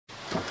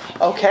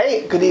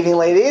Okay, good evening,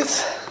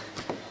 ladies.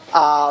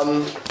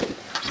 It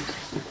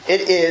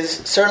is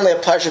certainly a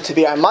pleasure to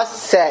be here. I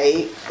must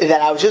say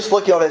that I was just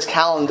looking over this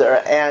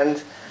calendar,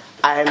 and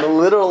I'm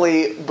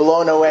literally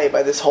blown away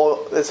by this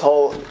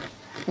whole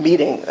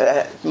meeting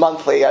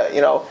monthly.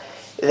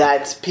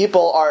 That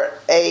people are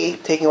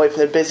taking away from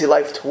their busy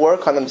life to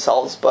work on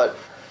themselves, but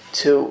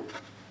to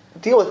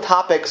deal with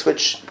topics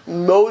which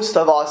most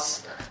of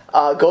us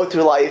go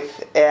through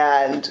life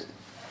and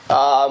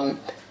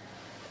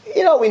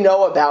we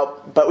know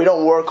about, but we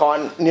don't work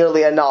on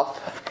nearly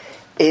enough.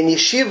 In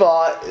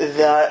yeshiva,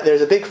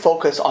 there's a big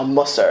focus on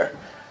musar,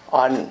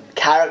 on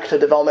character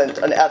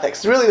development, on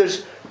ethics. Really,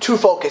 there's two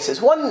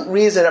focuses. One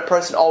reason a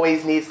person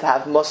always needs to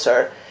have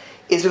musar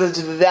is because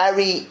it's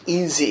very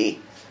easy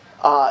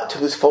to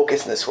lose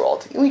focus in this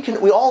world.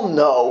 We all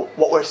know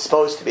what we're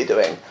supposed to be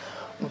doing,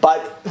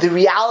 but the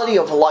reality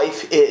of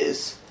life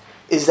is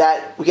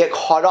that we get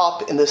caught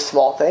up in the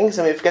small things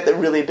and we forget the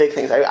really big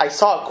things. I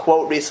saw a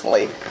quote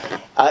recently.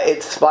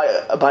 It's by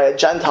a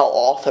Gentile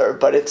author,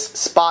 but it's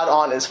spot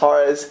on as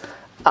far as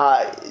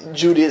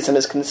Judaism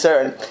is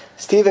concerned.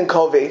 Stephen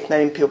Covey,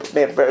 many people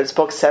may have read his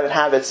book, 7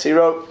 Habits. He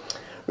wrote,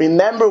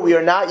 "Remember, we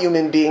are not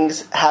human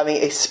beings having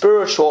a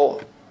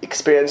spiritual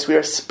experience. We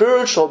are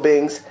spiritual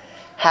beings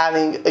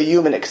having a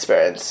human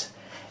experience."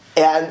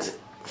 And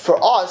for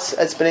us,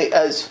 as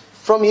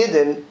from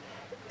Yidden,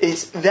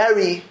 it's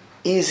very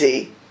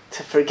easy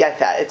to forget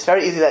that. It's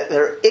very easy that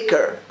they're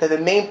ikar, that the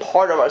main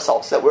part of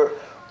ourselves, that we're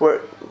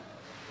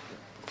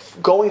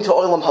going to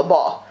Olam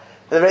Haba.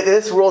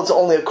 This world is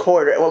only a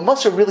quarter. And what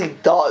Musar really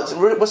does,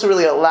 what Musar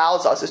really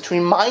allows us, is to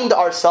remind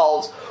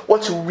ourselves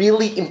what's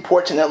really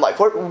important in life,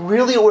 what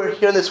really we're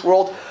here in this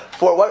world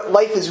for, what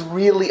life is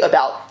really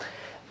about.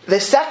 The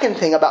second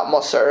thing about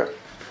Musar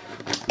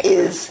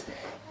is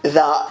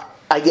the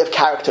idea of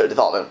character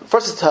development.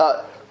 First is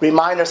to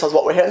remind ourselves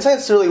what we're here, and second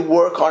is to really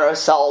work on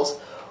ourselves.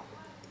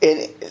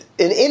 In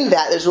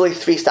that, there's really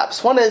 3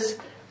 steps. One is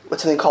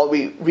what's something called,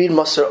 we read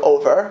Musar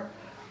over.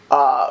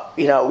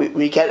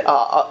 We get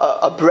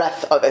a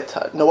breath of it,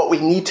 know what we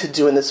need to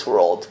do in this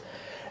world.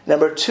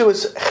 Number 2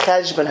 is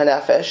cheshbon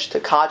hanefesh, to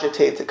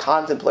cogitate, to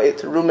contemplate,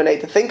 to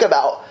ruminate, to think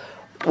about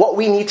what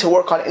we need to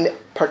work on in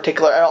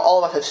particular.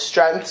 All of us have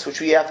strengths which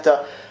we have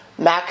to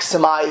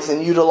maximize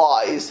and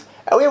utilize,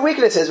 and we have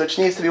weaknesses which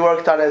needs to be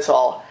worked on as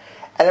well.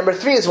 And number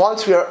 3 is,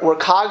 once we're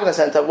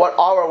cognizant of what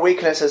our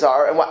weaknesses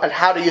are and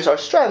how to use our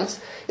strengths,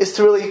 is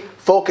to really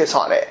focus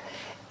on it.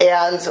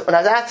 And when I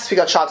was asked to speak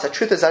on Shabbos, the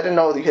truth is I didn't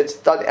know that you had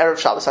done Erev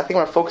Shabbos. I think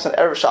I'm going to focus on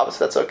Erev Shabbos,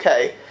 so that's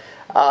okay.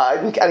 I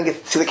didn't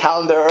get to see the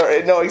calendar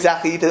or know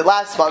exactly you did it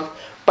last month,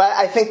 but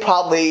I think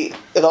probably,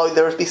 though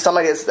there would be some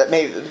ideas that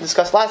maybe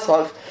discussed last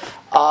month,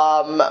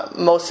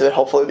 most of it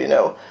hopefully we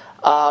know.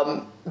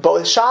 But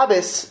with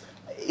Shabbos,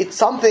 it's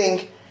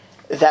something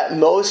that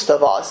most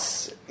of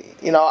us,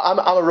 I'm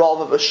a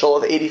Rav of a shul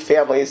of 80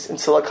 families in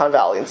Silicon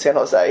Valley, in San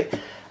Jose.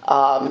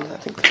 I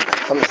think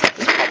some of the stuff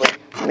is probably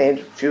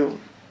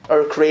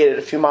created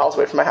a few miles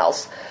away from my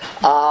house.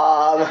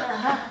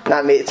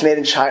 Not made, it's made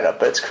in China,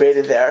 but it's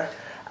created there.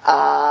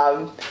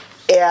 And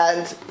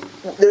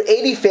there are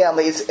 80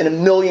 families and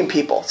 1 million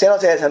people. San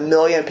Jose has 1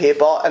 million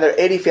people, and there are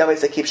 80 families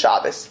that keep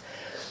Shabbos.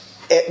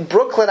 In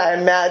Brooklyn, I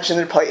imagine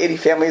there are probably 80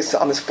 families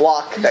on this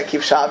block that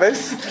keep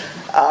Shabbos.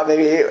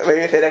 Maybe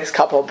the next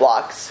couple of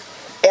blocks.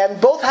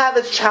 And both have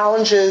its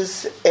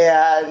challenges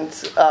and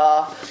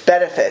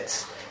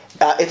benefits.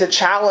 It's a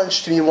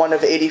challenge to be one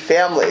of 80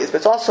 families, but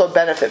it's also a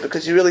benefit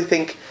because you really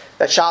think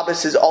that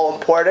Shabbos is all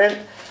important.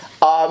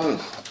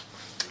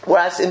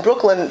 Whereas in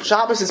Brooklyn,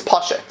 Shabbos is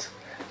pashut.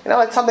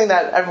 It's something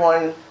that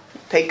everyone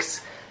takes.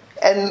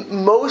 And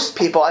most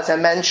people, as I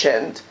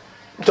mentioned,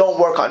 don't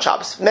work on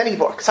Shabbos. Many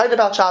people are excited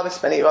about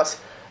Shabbos. Many of us,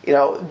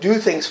 do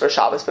things for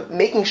Shabbos. But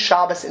making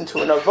Shabbos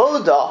into an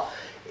avodah,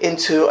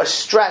 into a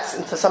stress,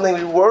 into something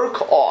we work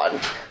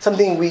on,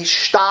 something we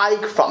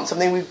steig from,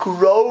 something we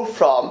grow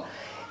from,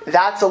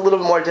 that's a little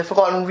bit more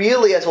difficult. And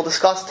really, as we'll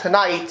discuss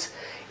tonight,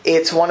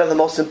 it's one of the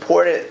most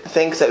important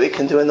things that we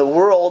can do in the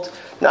world,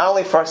 not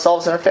only for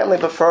ourselves and our family,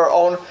 but for our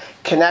own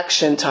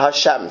connection to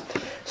Hashem.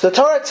 So the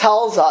Torah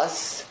tells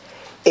us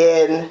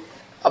in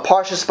a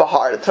Parshas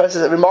Bahar, the Torah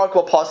says a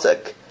remarkable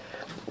pasuk.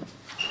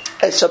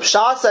 It's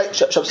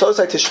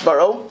Shabsosai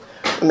Tishmaro,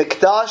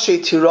 Mikdashi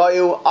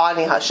Tirayu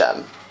Ani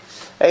Hashem.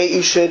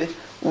 You should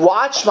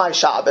watch my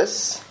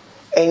Shabbos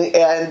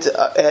and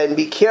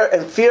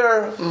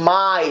fear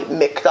my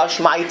mikdash,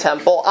 my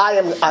temple. I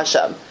am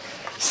Hashem.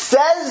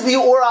 Says the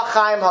Or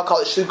HaChaim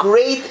HaKadosh, the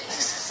great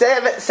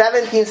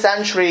 17th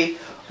century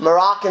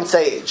Moroccan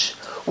sage.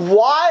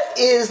 What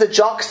is the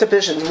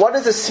juxtaposition? What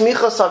is the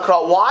smicha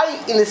sakra? Why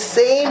in the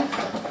same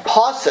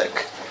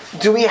pasuk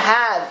do we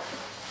have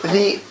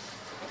the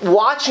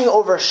watching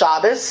over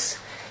Shabbos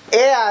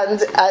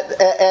and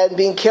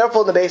being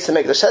careful in the base of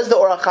Mikdash? Says the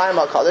Or HaChaim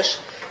HaKadosh,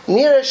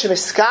 Nira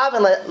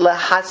shemiskaven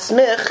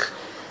lehasmich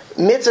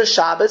mitzvah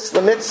Shabbos, the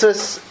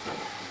mitzvahs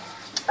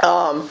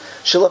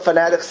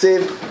Shilafanatic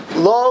siv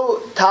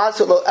lo tas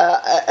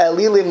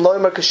elilim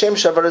loimer kashem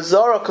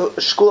shavarazara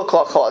shkula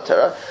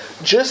klachotera.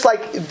 Just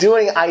like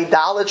doing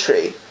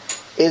idolatry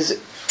is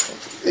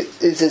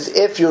as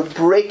if you're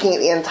breaking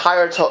the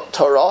entire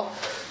Torah,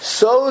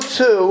 so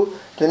too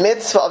the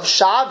mitzvah of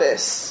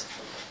Shabbos,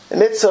 the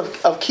mitzvah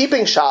of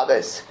keeping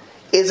Shabbos,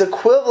 is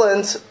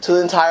equivalent to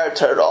the entire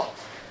Torah.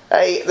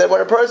 Right? That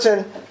when a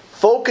person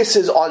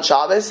focuses on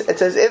Shabbos,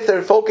 it's as if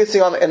they're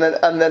focusing on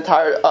the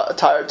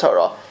entire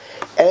Torah.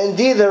 And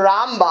indeed, the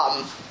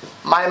Rambam,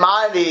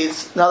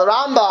 Maimonides, now the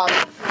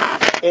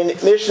Rambam in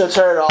Mishnah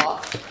Torah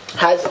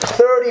has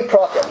 30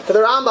 prakim. For the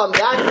Rambam,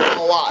 that's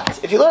a lot.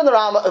 If you learn the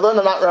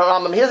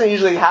Rambam, he doesn't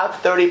usually have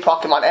 30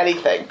 prakim on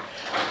anything.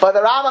 But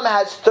the Rambam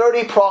has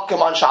 30 prakim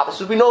on Shabbos.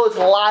 So we know there's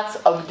lots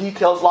of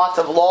details, lots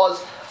of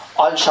laws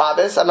on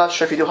Shabbos. I'm not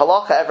sure if you do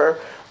halacha ever,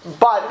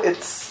 but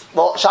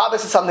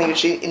Shabbos is something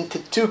to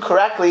do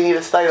correctly, you need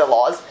to study the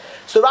laws.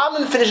 So the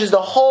Rambam finishes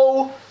the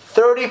whole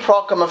 30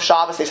 prakim of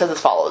Shabbos. He says as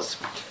follows: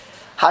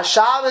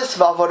 HaShabbos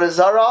v'avodah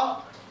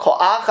zara kol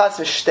achas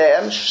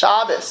v'shteim.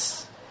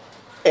 Shabbos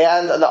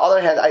and on the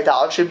other hand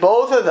idolatry,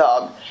 both of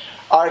them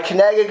are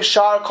keneged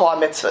shar kol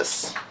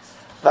mitzvahs.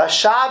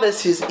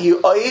 VaShabbos is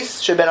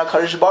yois sheben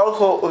HaKadosh Baruch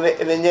Hu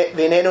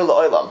v'nenu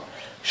la'olam.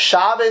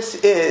 Shabbos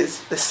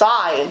is the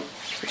sign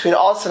between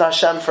us and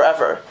Hashem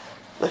forever.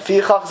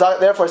 Therefore, Zak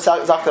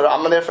the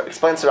Rambam, therefore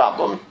explains the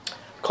Rambam,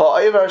 Kol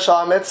Oiver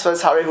Shal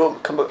Mitzvahs Harihu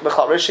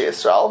B'chal Rishi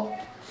Yisrael.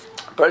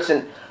 A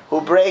person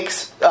who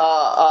breaks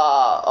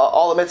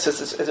all the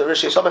mitzvahs is a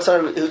Rishi Yisrael.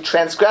 Someone who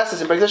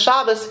transgresses and breaks the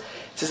Shabbos,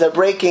 says they're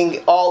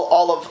breaking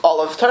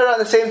all of Torah.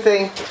 And the same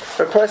thing, if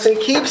a person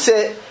keeps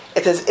it,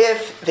 it's as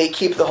if they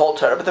keep the whole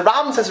Torah. But the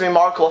Rambam says a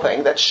remarkable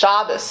thing, that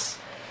Shabbos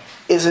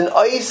is an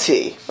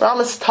oisi.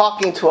 Rambam is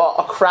talking to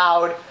a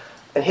crowd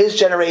in his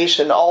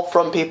generation, all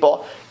from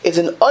people, is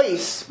an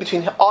ois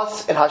between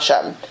us and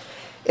Hashem.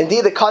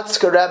 Indeed, the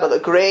Kotzker Rebbe, the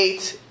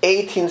great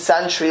 18th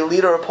century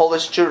leader of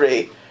Polish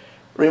Jewry,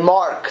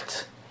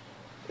 remarked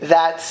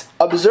that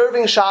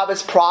observing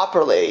Shabbos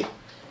properly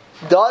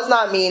does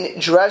not mean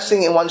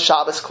dressing in one's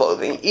Shabbos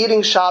clothing,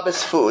 eating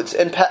Shabbos foods,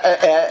 and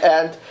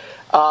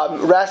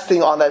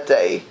resting on that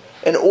day.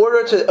 In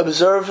order to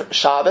observe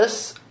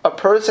Shabbos, a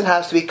person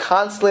has to be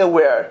constantly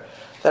aware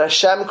that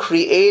Hashem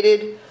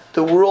created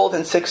the world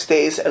in 6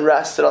 days and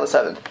rested on the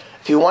seventh.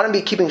 If you want to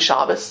be keeping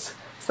Shabbos,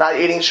 it's not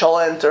eating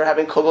cholent or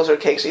having kugels or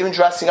cakes, or even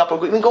dressing up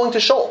or even going to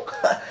shul.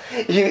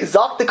 You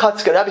Zak the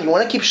Kotzker Rebbe, you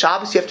want to keep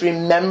Shabbos, you have to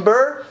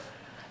remember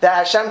that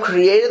Hashem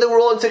created the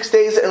world in 6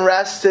 days and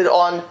rested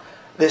on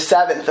the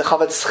seventh. The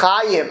Chavetz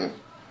Chaim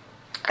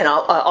and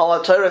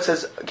Allah Torah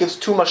gives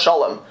two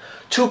mashalim,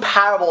 two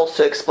parables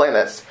to explain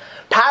this.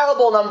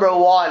 Parable number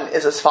one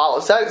is as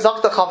follows.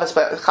 Zak the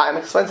Chavetz Chaim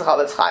explains the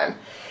Chavetz Chaim.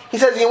 He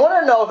says, you want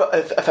to know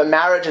if a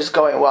marriage is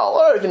going well,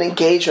 or if an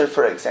engagement,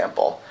 for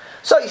example.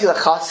 So you see the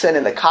chassan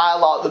and the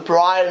kaila, the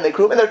bride and the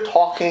groom, and they're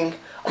talking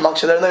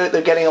amongst each other, and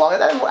they're getting along.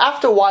 And then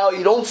after a while,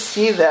 you don't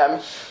see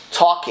them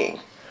talking.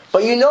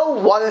 But you know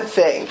one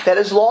thing, that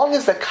as long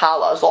as the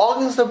kala, as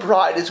long as the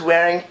bride is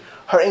wearing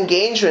her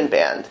engagement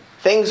band,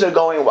 things are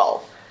going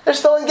well. They're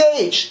still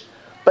engaged.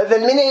 But the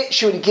minute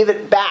she would give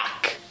it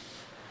back,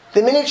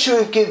 the minute she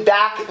would give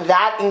back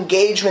that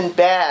engagement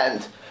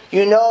band,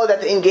 you know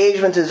that the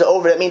engagement is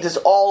over. That means it's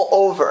all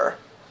over.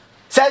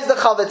 Says the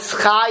Chavetz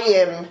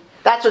Chaim,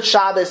 that's what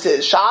Shabbos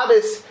is.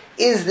 Shabbos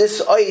is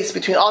this ois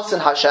between us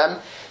and Hashem.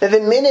 That the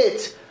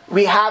minute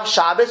we have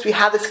Shabbos, we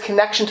have this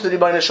connection to the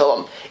Rebbeinu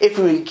Shalom. If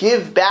we would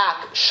give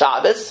back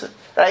Shabbos,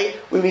 right,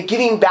 we'd be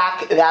giving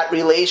back that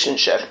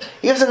relationship.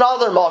 He gives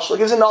another mashal, he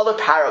gives another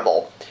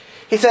parable.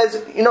 He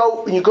says, you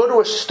know, when you go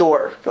to a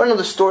store, you want to know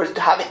the store is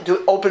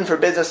open for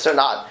business or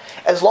not.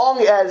 As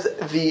long as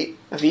the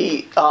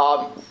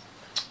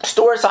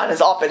store sign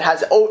is up and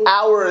has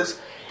hours,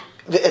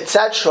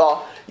 etc.,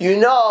 you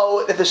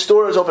know that the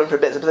store is open for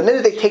business. But the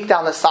minute they take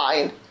down the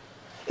sign,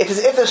 it's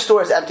as if the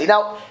store is empty.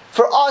 Now,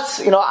 for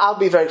us, you know, I'll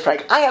be very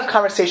frank. I have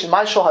conversations.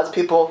 My shul has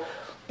people,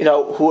 you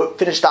know, who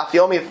finish Daf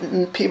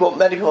Yomi.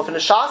 Many people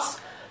finish Shas.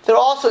 There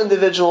are also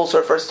individuals who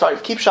are first starting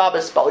to keep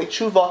Shabbos, Bali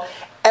Tshuva,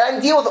 and I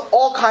deal with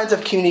all kinds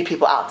of community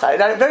people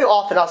outside. And very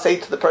often I'll say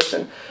to the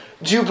person,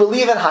 "Do you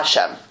believe in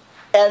Hashem?"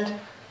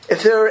 And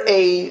if they're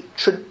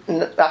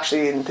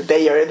actually in the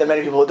Bay Area, there are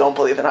many people who don't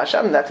believe in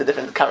Hashem, and that's a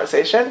different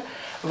conversation.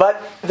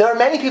 But there are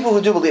many people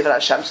who do believe in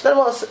Hashem. So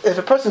then if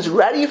a person's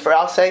ready for it,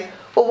 I'll say,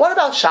 well, what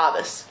about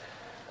Shabbos?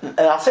 And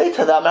I'll say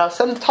to them, and I'll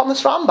send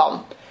Thomas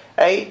Rambam,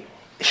 right?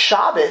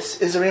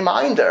 Shabbos is a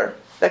reminder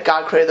that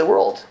God created the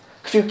world.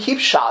 If you keep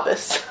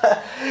Shabbos,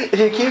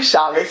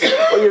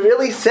 what you're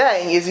really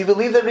saying is you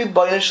believe that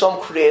Rebbeinu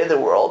Shalom created the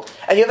world,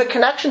 and you have a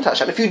connection to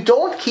Hashem. If you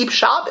don't keep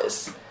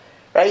Shabbos,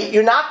 right,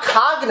 you're not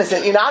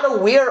cognizant, you're not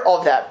aware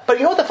of that. But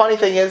you know what the funny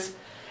thing is?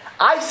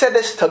 I said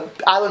this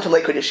I learned from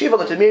Lakewood Yeshiva,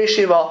 learned to Mir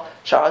Yeshiva,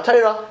 Shara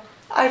Torah.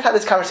 I've had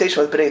this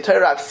conversation with B'nai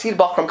Torah. I've seen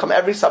Bachram come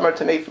every summer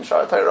to me from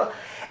Shara Torah.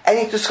 And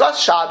you discuss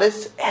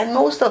Shabbos, and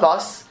most of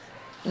us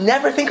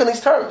never think on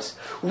these terms.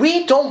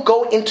 We don't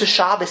go into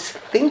Shabbos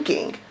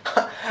thinking,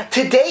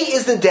 today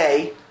is the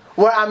day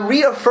where I'm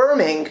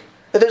reaffirming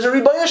that there's a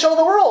Rebbeinu Shalom of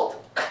the world.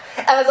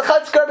 And as the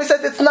Chatzker Rebbe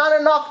says, it's not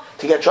enough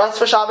to get dressed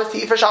for Shabbos, to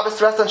eat for Shabbos,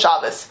 to rest on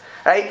Shabbos.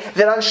 Right?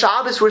 Then on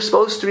Shabbos we're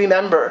supposed to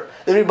remember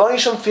the Rebbeinu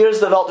Shalom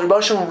fears the world, the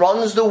Rebbeinu Shalom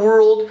runs the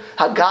world,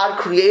 how God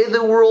created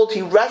the world,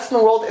 He rests in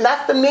the world, and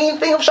that's the main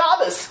thing of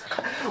Shabbos.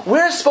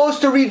 We're supposed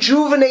to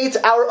rejuvenate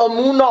our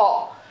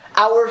amunah,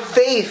 our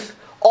faith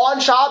on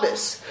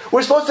Shabbos.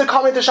 We're supposed to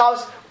come into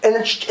Shabbos in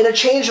a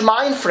changed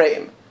mind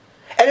frame.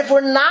 And if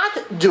we're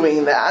not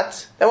doing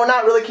that, then we're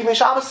not really keeping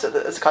Shabbos,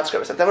 as Chatzker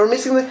Rebbe said. Then we're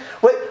missing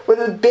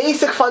the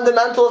basic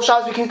fundamental of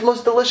Shabbos. We can eat the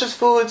most delicious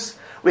foods.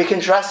 We can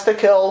dress to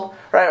kill,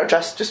 right? Or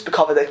dress just to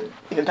cover the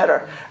even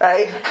better,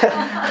 right?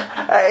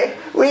 Right?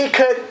 We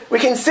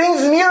can sing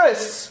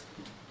Zmiris.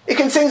 You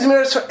can sing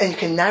Zmiris, and you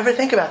can never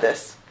think about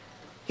this.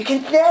 You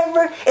can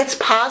never. It's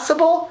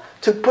possible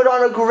to put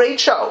on a great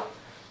show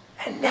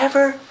and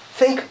never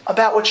think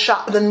about what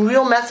the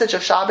real message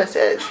of Shabbos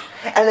is.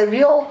 And the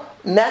real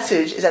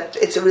message is that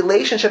it's a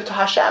relationship to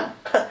Hashem.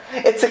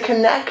 It's a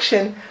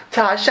connection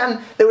to Hashem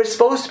that we're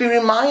supposed to be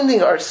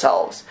reminding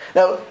ourselves.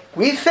 Now,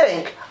 we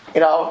think,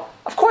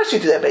 of course you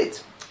do that, but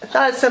it's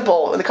not as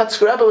simple. When the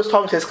Chatzker Rebbe was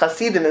talking to his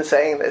Hasidim and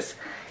saying this,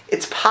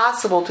 it's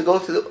possible to go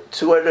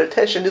to a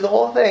Tish and do the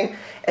whole thing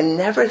and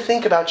never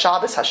think about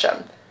Shabbos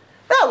Hashem.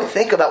 Now we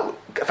think about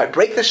if I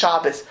break the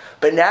Shabbos,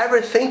 but never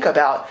think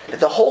about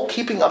that the whole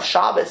keeping of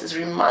Shabbos is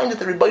reminded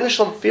that Rebbeinu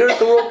Shalom fears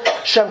the world,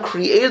 Hashem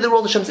created the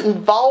world, Hashem's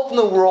involved in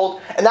the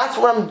world, and that's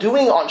what I'm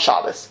doing on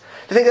Shabbos.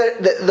 To think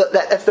that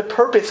that's the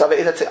purpose of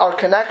it, that's our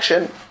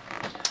connection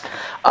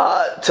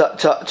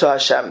to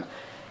Hashem.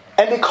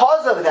 And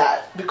because of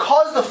that,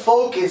 because the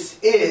focus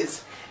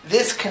is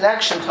this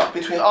connection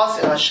between us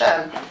and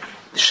Hashem,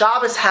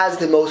 Shabbos has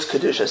the most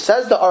kedusha.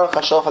 Says the Aruch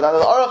HaShulchan. Now, the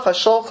Aruch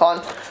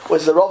HaShulchan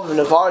was the Rav of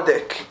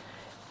Nevardik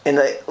in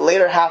the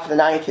later half of the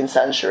 19th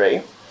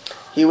century.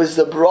 He was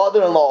the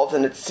brother-in-law of the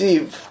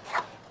Netziv,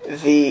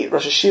 the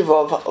Rosh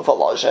Hashiva of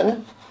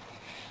Volozhin.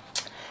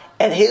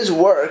 And his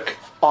work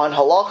on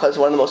halacha is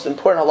one of the most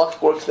important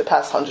halachic works of the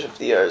past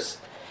 150 years.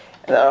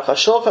 And the Aruch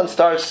HaShulchan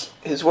starts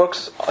his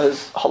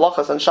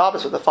halachas on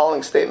Shabbos with the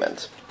following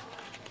statement.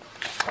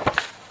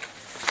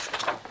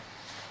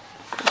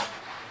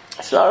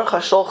 So Aruch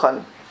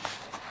HaShulchan,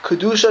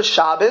 Kedusha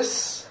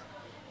Shabbos,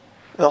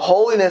 the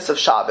holiness of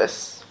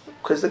Shabbos.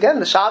 Because again,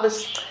 the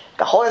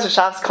holiness of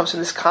Shabbos comes from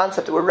this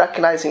concept that we're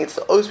recognizing it's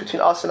the oath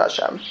between us and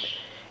Hashem.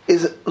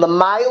 Is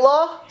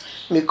Lamaila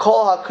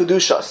Mikol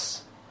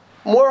HaKedushas.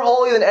 More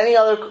holy than any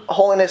other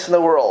holiness in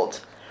the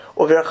world.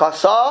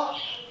 Uvirchasa,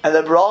 and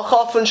the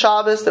bracha from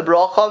Shabbos, the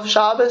bracha of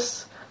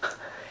Shabbos,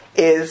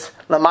 is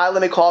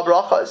Lamaila Mikol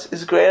HaBrachas,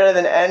 is greater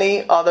than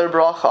any other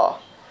bracha.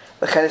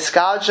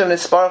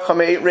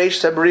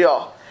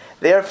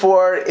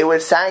 Therefore, it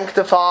was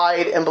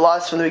sanctified and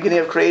blessed from the beginning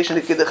of creation.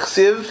 As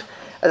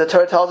the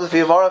Torah tells us,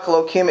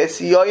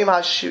 it's Yom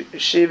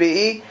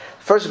HaShivi'i.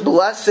 First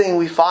blessing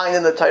we find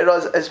in the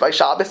Torah is by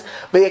Shabbos.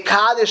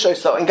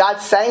 And God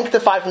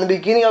sanctified from the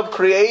beginning of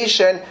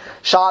creation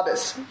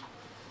Shabbos.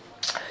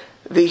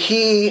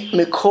 Vihi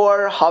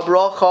mikor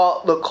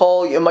habracha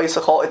l'kol yemei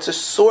sachol. It's a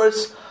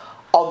source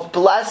of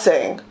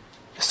blessing.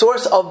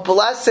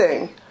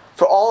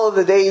 For all of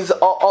the days of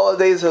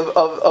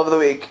the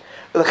week.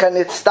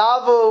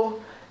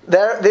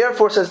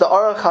 Therefore, says the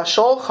Aruch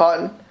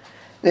HaShulchan,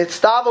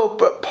 Nitztavo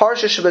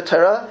Parsha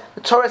Shabbat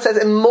the Torah says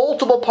in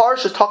multiple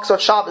parshas talks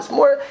about Shabbos,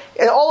 more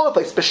in all over the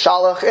place.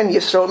 B'Shalach and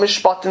Yisro,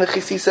 Mishpat and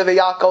Chisisa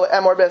v'Yakov,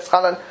 Emor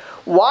B'Eschanan.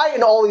 Why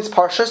in all these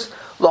parshas?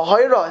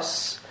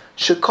 L'Hoiros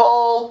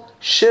Shekol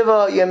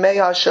Shiva Yemei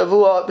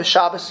HaShavua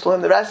B'Shabbos.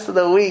 The rest of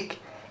the week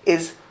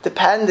is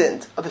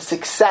dependent of the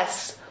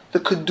success, the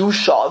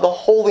kedusha, the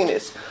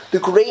holiness, the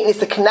greatness,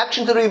 the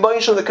connection to the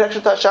Rebbeinu Shalom, the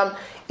connection to Hashem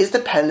is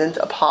dependent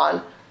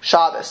upon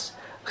Shabbos.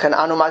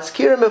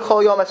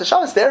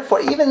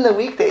 Therefore, even in the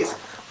weekdays,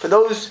 for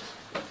those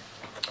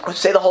who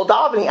say the whole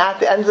davening, at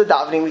the end of the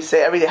davening, we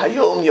say every day,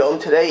 Hayom Yom,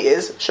 today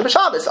is Shabbat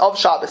Shabbos, of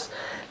Shabbos.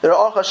 The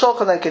Aruch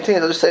HaShulchan then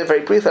continues, I'll just say it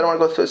very briefly, I don't want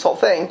to go through this whole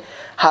thing.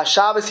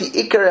 HaShabbos hi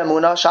Ikar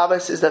Emunah,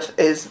 Shabbos is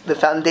the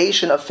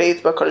foundation of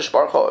faith by Kodesh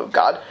Baruch Hu of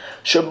God.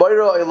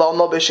 Shaboiro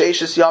Elomo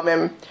B'Sheishis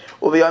Yamim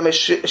Uv'Yom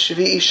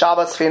Shvi'i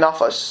Shabbos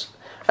Feinafos.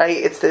 Right?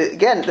 It's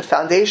the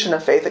foundation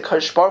of faith that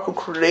Kodesh Baruch Hu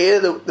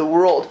created the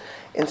world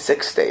in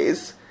 6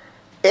 days,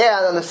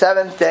 and on the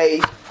 7th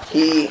day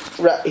he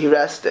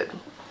rested.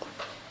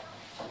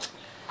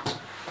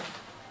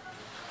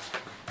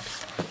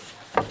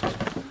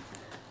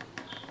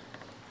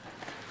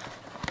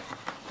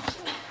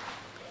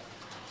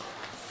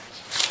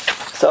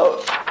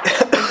 So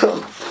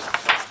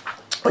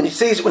when you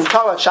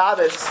talk about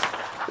Shabbos,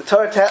 the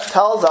Torah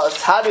tells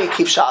us how do you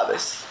keep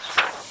Shabbos,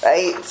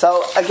 right?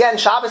 So again,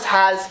 Shabbos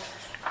has,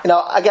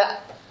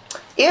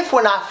 if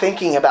we're not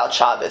thinking about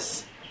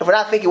Shabbos, if we're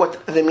not thinking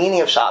what the meaning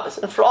of Shabbos,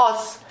 and for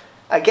us,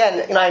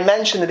 again, I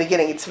mentioned in the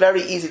beginning, it's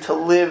very easy to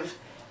live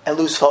and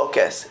lose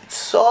focus. It's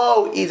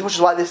so easy, which is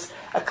why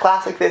a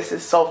class like this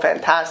is so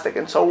fantastic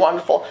and so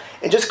wonderful.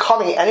 And just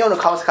anyone who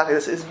comes to a class like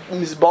this is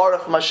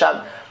Mizbarach from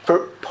Hashem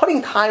for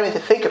putting time in to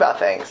think about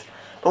things.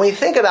 But when you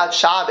think about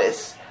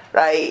Shabbos,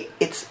 right?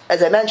 It's,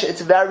 as I mentioned,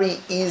 it's very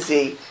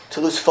easy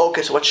to lose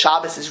focus of what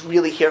Shabbos is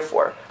really here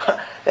for.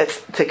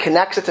 It's to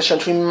connect to Hashem,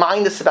 to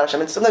remind us about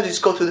Hashem. And sometimes you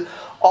just go through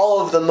all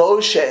of the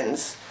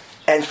motions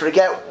and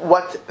forget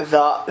what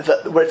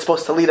where it's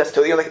supposed to lead us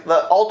to. Like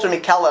the Alter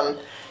Mikelem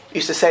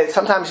used to say,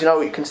 sometimes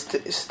you can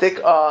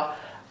stick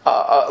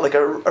like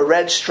a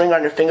red string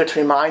on your finger to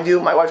remind you.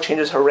 My wife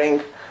changes her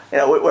ring,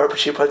 where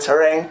she puts her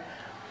ring.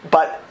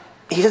 But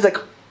he says,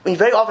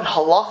 very often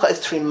halacha is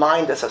to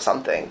remind us of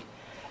something.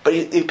 But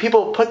if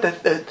people put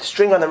the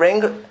string on the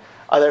ring,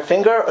 or their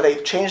finger, or they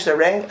change their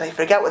ring, they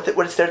forget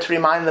what it's there to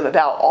remind them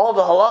about. All of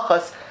the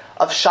halachas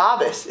of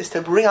Shabbos is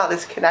to bring out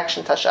this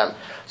connection to Hashem.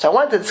 So I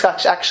wanted to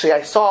discuss, actually,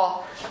 I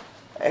saw,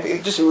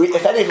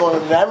 if anyone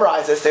would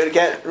memorize this, they would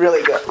get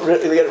really good,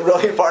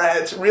 really far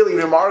ahead. It's really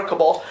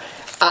remarkable.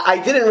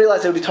 I didn't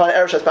realize it would be taught on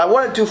Erev Shabbos, but I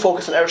want to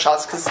focus on Erev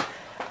Shabbos, because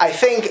I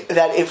think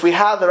that if we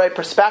have the right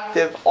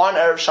perspective on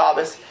Erev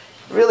Shabbos,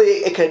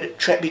 really it could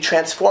be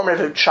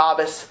transformative of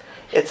Shabbos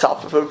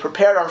itself. If we're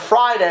prepared on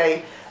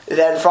Friday,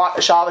 then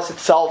Shabbos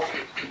itself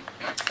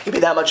could be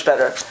that much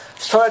better.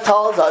 The Torah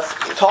tells us,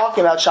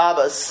 talking about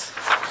Shabbos,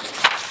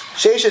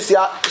 Sheishes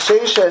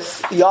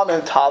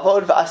Yamim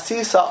Tavod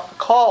V'Asisa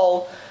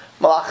Kol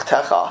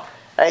Malachtecha.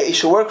 Right? You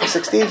should work for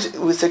 6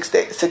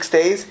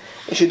 days.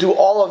 You should do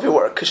all of your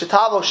work.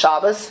 Kishetavo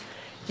Shabbos,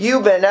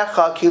 you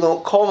benecha kilo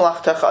kol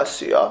malachtecha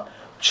asiya.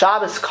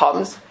 Shabbos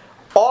comes.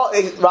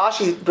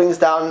 Rashi brings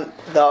down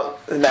the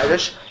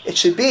medrash. It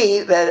should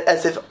be that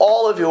as if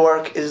all of your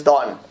work is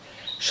done.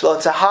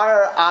 Shlo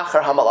tzahar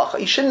achar hamalacha.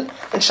 You shouldn't.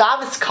 When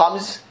Shabbos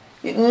comes,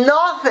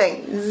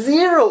 nothing,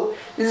 zero,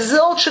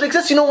 zilch should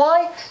exist. You know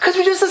why? Because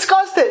we just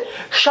discussed it.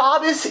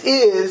 Shabbos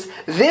is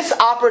this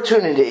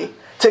opportunity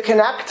to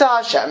connect to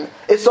Hashem.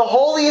 It's the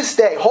holiest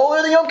day,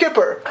 holier than Yom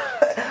Kippur.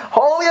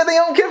 Holier than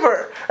Yom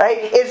Kippur, right?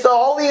 It's the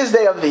holiest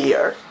day of the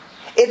year.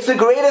 It's the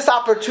greatest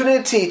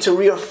opportunity to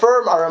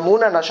reaffirm our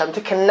emunah in Hashem, to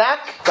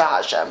connect to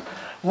Hashem.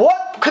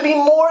 What could be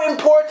more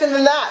important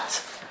than that?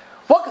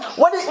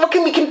 What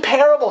can be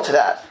comparable to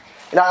that?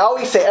 I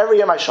always say, every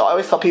year in my show, I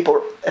always tell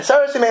people,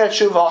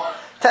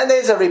 10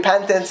 days of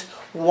repentance.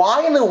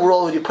 Why in the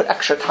world would you put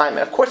extra time in?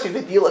 Of course, if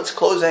the deal is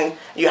closing,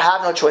 you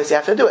have no choice, you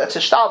have to do it. It's a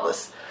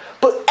shtadlus.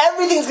 But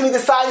everything's going to be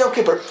decided Yom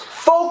Kippur.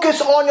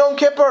 Focus on Yom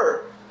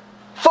Kippur.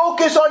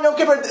 Focus on Yom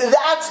Kippur.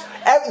 That's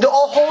the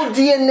whole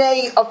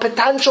DNA of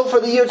potential for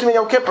the year to be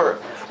Yom Kippur.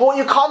 But when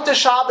you come to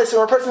Shabbos,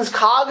 and a person's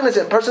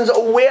cognizant, a person's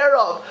aware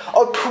of,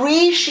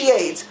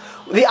 appreciates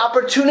the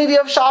opportunity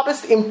of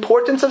Shabbos, the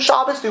importance of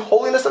Shabbos, the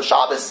holiness of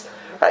Shabbos,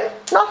 right?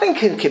 Nothing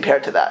can compare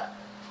to that.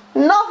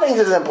 Nothing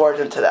is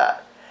important to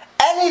that.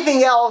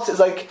 Anything else is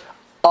like,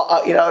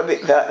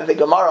 the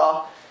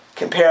Gemara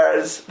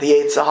compares the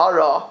Yetzer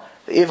Hara,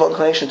 the evil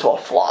inclination, to a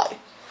fly.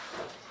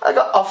 Like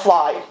a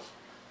fly.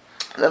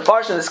 And then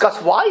Farshim discuss,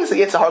 why is the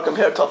Yetzer Hara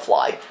compared to a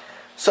fly?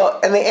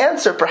 And the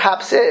answer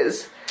perhaps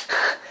is,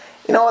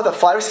 the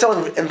fly was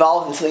still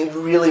involved in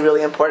something really,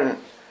 really important.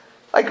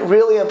 Like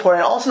really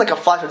important. All of a sudden, like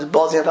a fly starts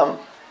buzzing at them.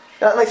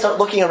 They start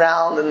looking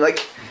around and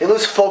they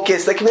lose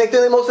focus. They can be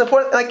the most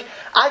important.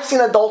 I've seen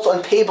adults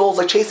on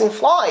tables chasing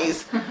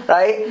flies,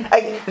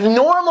 right?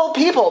 Normal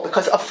people,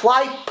 because a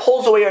fly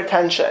pulls away your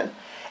attention.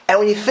 And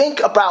when you think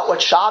about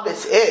what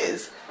Shabbos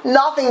is,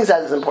 nothing is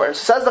as important.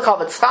 So says the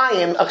Chavetz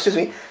Chaim,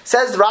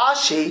 says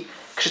Rashi,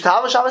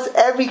 Shabbos,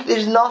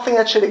 there's nothing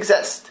that should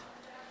exist.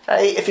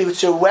 Right? If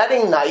it's your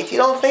wedding night, you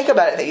don't think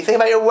about anything. You think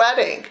about your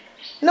wedding.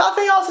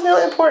 Nothing else is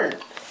really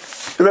important.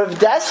 Rav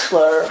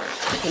Dessler,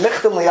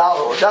 Michtam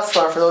Liyahu,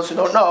 Dessler, for those who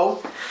don't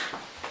know,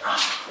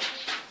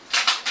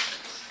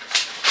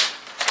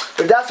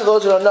 Rav Dessler, for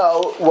those who don't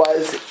know,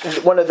 was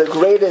one of the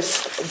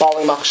greatest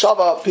Baalei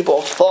Machshava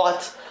people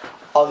thought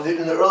of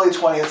in the early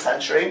 20th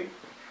century.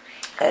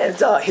 And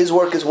his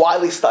work is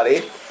widely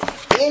studied.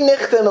 In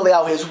Michtam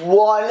Liyahu, his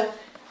one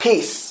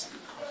piece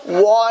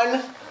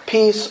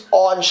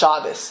on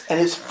Shabbos. And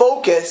his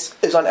focus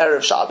is on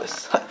Erev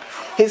Shabbos.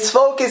 His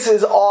focus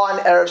is on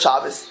Erev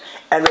Shabbos.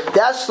 And Rav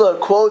Dessler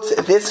quotes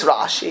this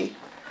Rashi,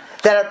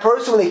 that a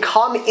person, when they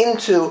come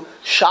into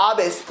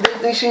Shabbos,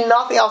 there should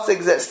nothing else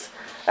exist.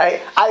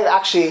 Right? I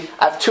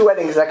have 2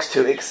 weddings next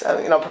 2 weeks.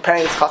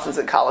 Preparing these cousins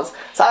and college,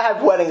 so I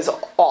have weddings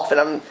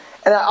often.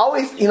 And I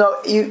always, when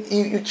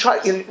you try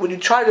to do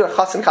a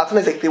chassan,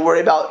 sometimes they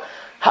worry about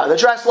how the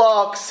dress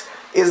looks.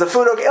 Is the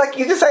food okay?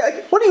 You just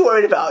say, what are you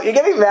worried about? You're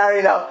getting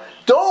married now.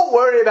 Don't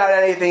worry about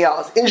anything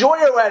else. Enjoy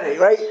your wedding,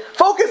 right?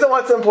 Focus on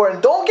what's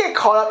important. Don't get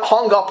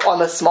hung up on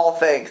the small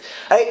things,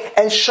 right?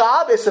 And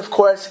Shabbos, of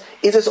course,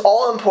 is this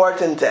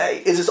all-important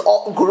day. Is this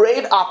all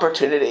great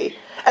opportunity.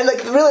 And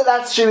really,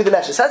 that should be the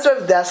message. That's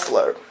Rav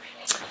Dessler.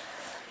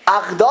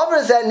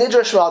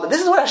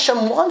 This is what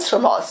Hashem wants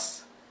from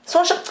us. So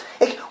Hashem,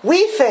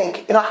 we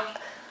think,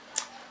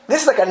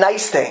 this is a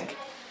nice thing.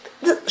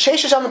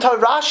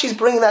 Rashi's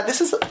bringing that.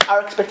 This is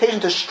our expectation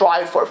to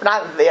strive for. If we're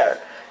not there,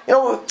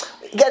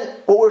 again,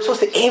 what we're supposed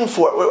to aim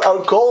for, what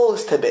our goal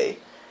is to be.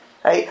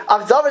 Right? This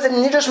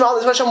is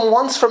what Hashem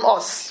wants from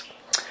us.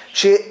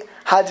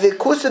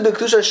 Hadvikusa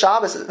b'kedusha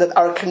Shabbos, that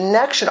our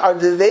connection, our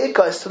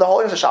devekas to the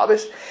holiness of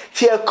Shabbos,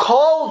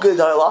 Tiakol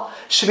Gedola,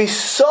 should be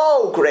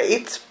so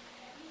great.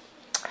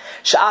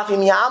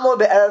 Sha'afim Yamor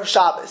be'erev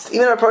Shabbos.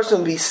 Even a person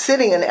would be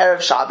sitting in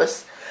erev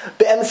Shabbos,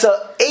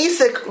 be'emsa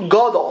Asik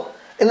Godol,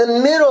 in the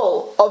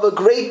middle of a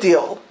great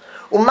deal.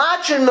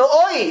 Umachin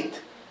Me'oid,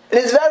 and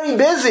is very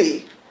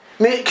busy.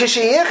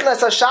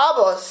 Kishiyichnas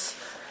Shabbos,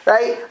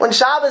 right? When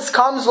Shabbos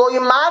comes, lo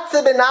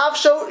yimatze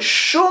benafsho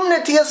shum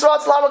netiyas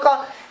ratz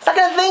lamaka. It's not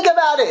going to think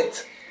about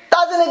it.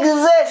 Doesn't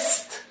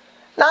exist.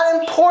 Not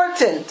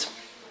important.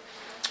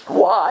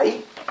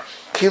 Why?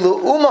 Ki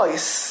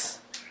lu'umais.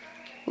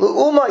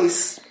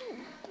 Lu'umais.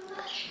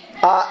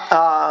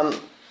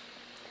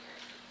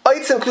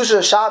 Oitzim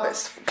Kedusha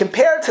Shabbos.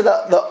 Compared to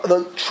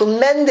the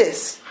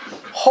tremendous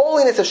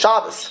holiness of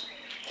Shabbos.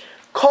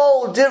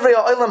 Kol divrei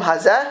ha'olam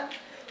hazeh.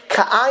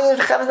 Ka'ayin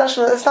v'cheves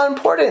nashim. It's not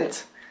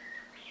important.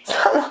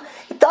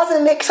 It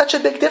doesn't make such a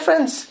big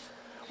difference.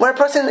 When a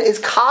person is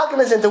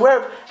cognizant,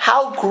 aware of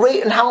how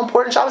great and how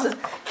important Shabbos is,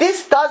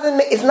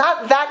 it's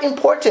not that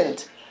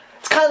important.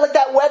 It's kind of like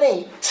that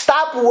wedding.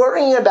 Stop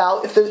worrying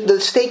about if the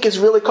steak is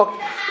really cooked.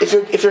 If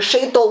your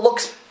sheitel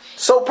looks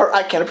so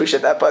I can't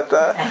appreciate that, but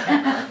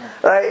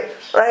right.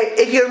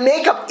 If your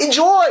makeup,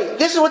 enjoy.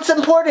 This is what's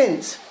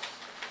important.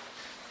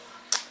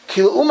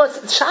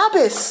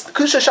 Shabbos,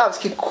 Kedusha Shabbos,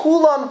 ki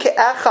kulam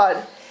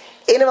ke'echad.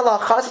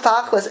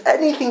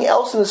 Anything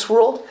else in this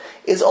world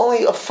is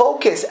only a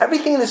focus.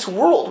 Everything in this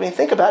world, when you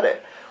think about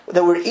it,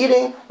 that we're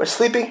eating, we're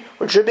sleeping,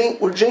 we're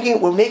drinking,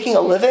 we're making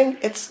a living,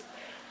 it's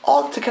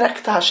all to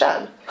connect to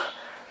Hashem.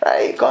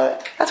 Right?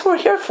 That's what we're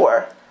here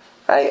for.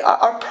 Right?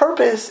 Our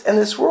purpose in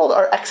this world,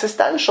 our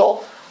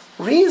existential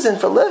reason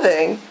for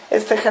living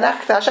is to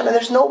connect to Hashem. And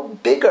there's no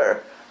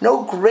bigger,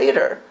 no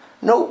greater,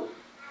 no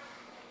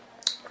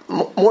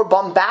more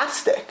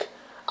bombastic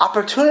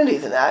opportunity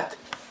than that,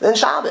 than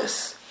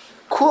Shabbos.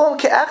 Kulam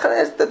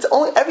ke'echad, that's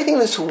only everything in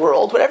this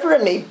world, whatever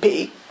it may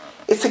be,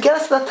 is to get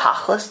us to the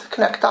tachlis, to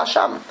connect to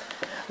Hashem.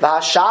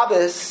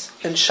 Shabbos,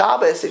 in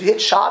Shabbos, if you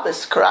hit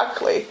Shabbos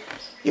correctly,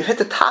 you hit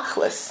the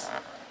tachlis,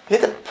 you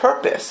hit the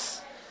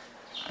purpose.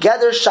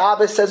 Gather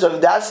Shabbos, says Rav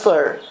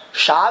Dessler,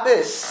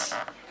 Shabbos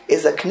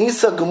is a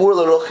knisa gemur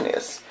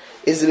l'ruchnius,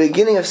 is the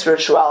beginning of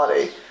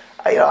spirituality.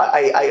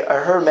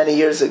 I heard many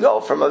years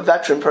ago from a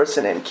veteran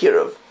person in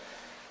Kiruv,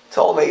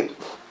 told me,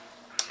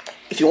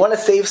 if you want to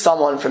save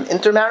someone from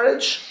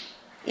intermarriage,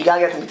 you gotta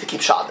get them to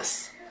keep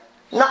Shabbos.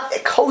 Not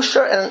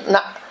kosher, and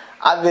not.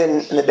 I've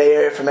been in the Bay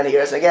Area for many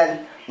years, and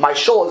again, my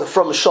shul is a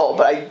frum shul,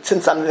 but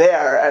since I'm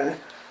there, and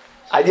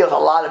I deal with a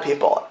lot of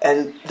people,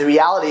 and the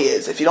reality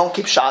is, if you don't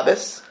keep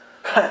Shabbos,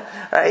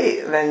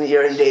 right, then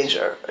you're in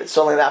danger. It's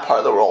only that part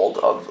of the world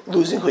of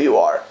losing who you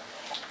are.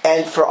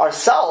 And for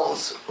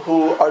ourselves,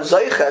 who are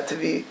zoicha to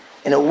be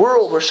in a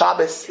world where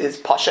Shabbos is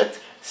pashat,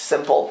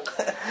 simple,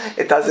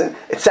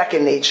 it's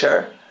second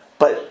nature.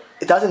 But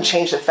it doesn't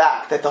change the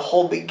fact that the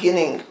whole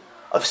beginning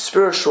of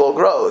spiritual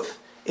growth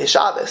is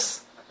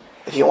Shabbos.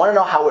 If you want to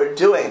know how we're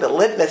doing, the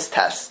litmus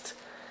test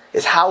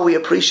is how we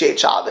appreciate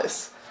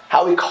Shabbos,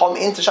 how we come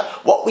into Shabbos,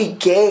 what we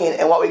gain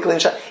and what we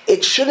glean.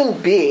 It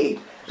shouldn't be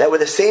that we're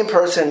the same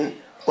person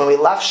when we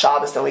left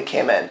Shabbos than we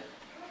came in.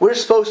 We're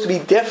supposed to be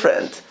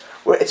different.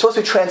 It's supposed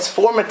to be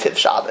transformative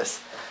Shabbos,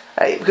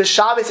 right? Because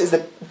Shabbos is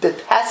the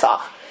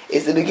Pesach,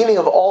 is the beginning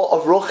of all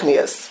of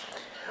Ruchnias.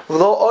 As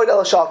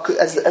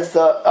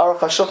the Aruch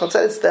HaShulchan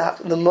said, it's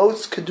the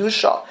most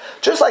kedusha.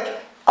 Just like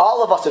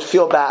all of us would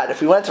feel bad if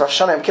we went to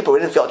Rosh Hashanah Yom Kippur, we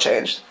didn't feel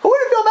changed. Who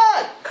wouldn't feel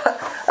bad?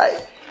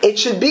 Right? It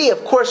should be,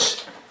 of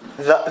course,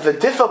 the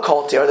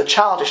difficulty or the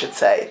challenge, I should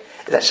say,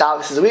 is that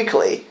Shabbos is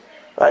weekly,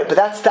 right? But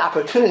that's the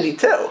opportunity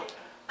too.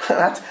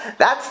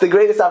 That's the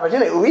greatest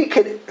opportunity. We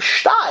can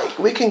steig,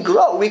 we can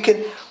grow, we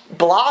can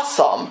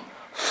blossom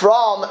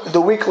from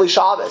the weekly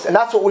Shabbos, and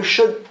that's what we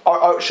should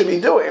be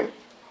doing.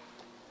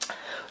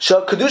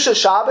 Kedusha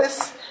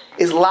Shabbos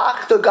is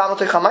lachto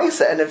gamotei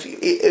chamaisa, and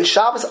if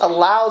Shabbos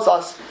allows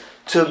us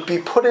to be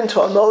put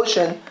into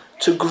emotion,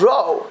 to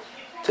grow,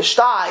 to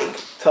steig,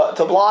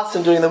 to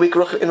blossom during the week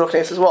in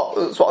Ruchnias as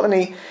well. And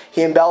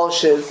he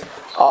embellishes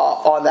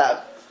on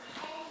that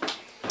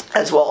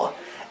as well.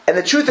 And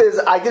the truth is,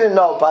 I didn't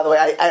know. By the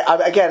way,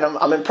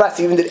 I'm impressed.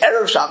 He even did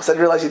erev Shabbos. I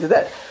didn't realize he did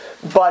that.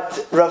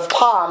 But Rav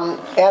Pam,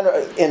 and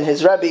in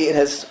his Rebbe, in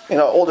his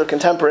older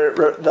contemporary,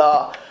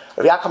 the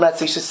Rav Yaakov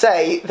Netz used to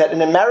say that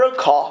in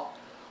America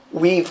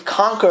we've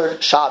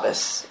conquered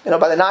Shabbos. By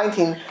the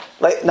 1970s,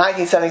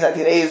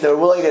 1980s, they were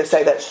willing to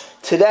say that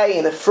today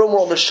in the frum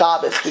world of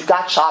Shabbos we've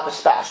got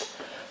Shabbos back,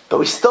 but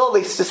they used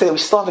to say that we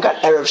still haven't got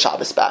erev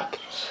Shabbos back.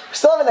 We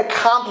still haven't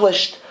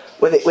accomplished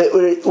where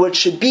it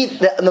should be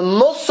the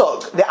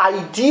musog, the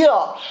idea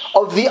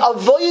of the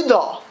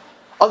avodah,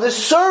 of the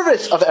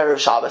service of erev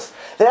Shabbos.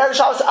 That erev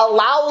Shabbos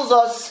allows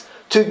us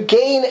to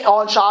gain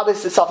on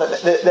Shabbos itself.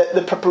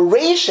 The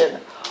preparation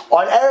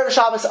on erev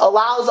Shabbos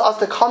allows us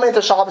to come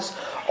into Shabbos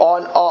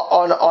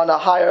on a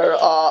higher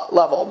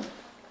level.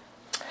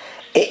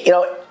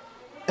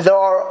 The there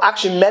are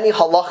actually many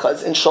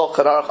halachas in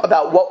Shulchan Aruch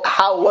about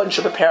how one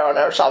should prepare on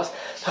Erev Shabbos.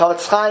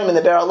 Chavetz Chaim in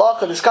the Ber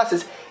Halacha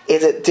discusses,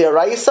 is it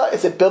deraisa,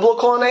 is it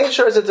biblical in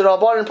nature, is it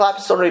derabbanan,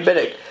 perhaps it's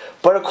rabbinic?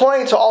 But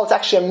according to all, it's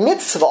actually a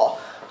mitzvah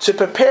to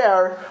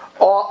prepare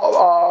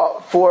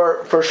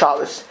for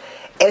Shabbos.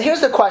 And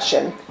here's the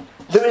question.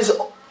 There is,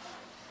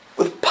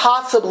 with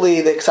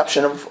possibly the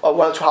exception of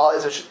one or two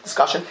holidays of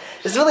discussion,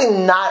 there's really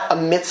not a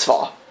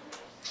mitzvah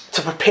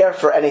to prepare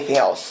for anything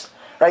else.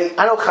 Right?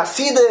 I know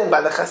Hasidim, by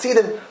the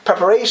Hasidim,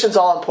 preparation is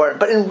all important.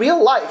 But in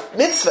real life,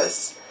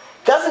 mitzvahs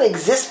doesn't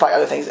exist by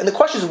other things. And the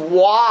question is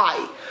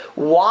why?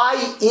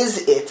 Why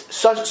is it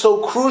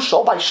so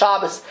crucial by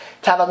Shabbos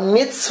to have a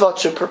mitzvah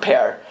to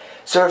prepare?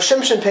 So Rav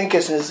Shimshon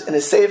Pincus in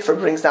his Sefer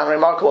brings down a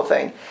remarkable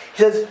thing.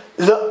 He says,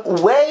 the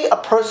way a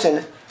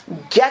person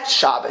gets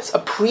Shabbos,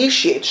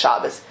 appreciates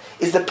Shabbos,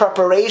 is the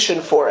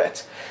preparation for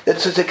it. That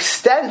to the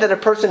extent that a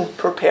person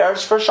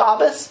prepares for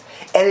Shabbos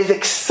and is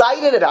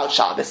excited about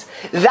Shabbos,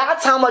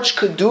 that's how much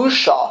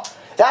Kedusha,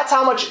 that's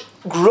how much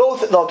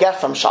growth they'll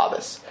get from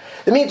Shabbos.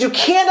 That means you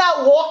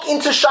cannot walk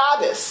into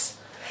Shabbos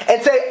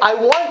and say, I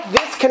want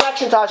this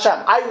connection to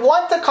Hashem. I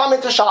want to come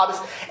into Shabbos,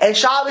 and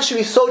Shabbos should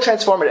be so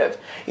transformative.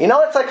 You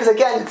know, it's like, because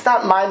again, it's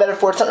not my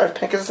metaphor, it's not Rav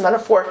Pincus'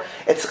 metaphor,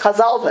 it's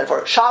Chazal's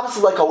metaphor. Shabbos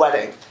is like a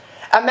wedding.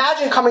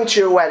 Imagine coming to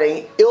your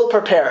wedding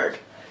ill-prepared.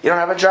 You don't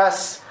have a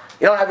dress,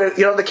 you don't have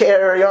the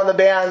caterer, you don't have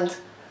the band,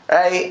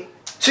 right?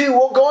 So you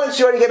won't go in, so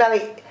you already get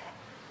married.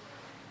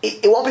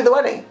 It won't be the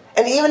wedding.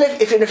 And even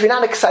if you're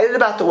not excited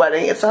about the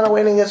wedding, it's not a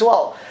wedding as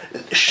well.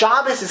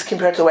 Shabbos is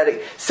compared to the wedding.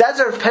 Says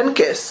Rav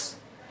Pincus,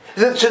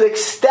 to the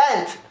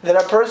extent that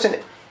a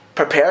person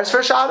prepares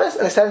for Shabbos,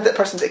 and the extent that a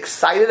person's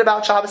excited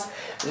about Shabbos,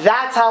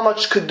 that's how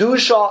much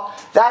Kedusha,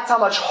 that's how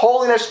much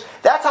holiness,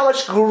 that's how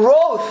much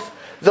growth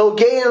they'll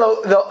gain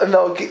and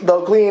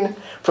they'll glean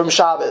from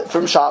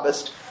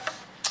Shabbos.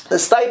 The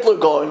Steipler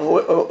going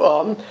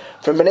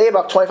from Bnei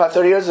Brak 25,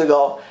 30 years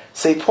ago,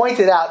 so he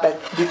pointed out that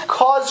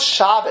because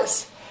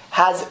Shabbos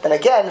has, and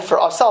again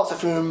for ourselves,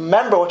 if we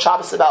remember what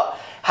Shabbos is about,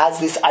 has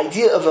this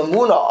idea of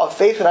emunah, of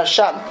faith in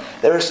Hashem.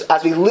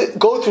 As we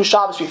go through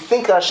Shabbos, we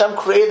think that Hashem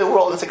created the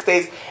world in 6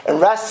 days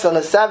and rests on the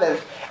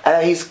 7th, and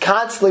that He's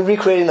constantly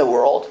recreating the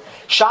world.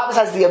 Shabbos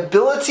has the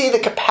ability, the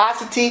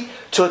capacity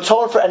to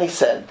atone for any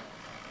sin.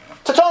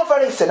 To atone for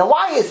any sin. And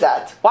why is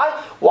that? Why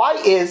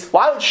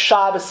would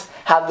Shabbos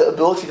have the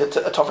ability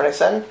to atone for any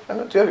sin?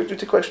 Do you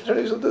take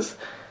questions with this?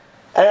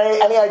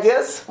 Any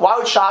ideas? Why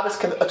would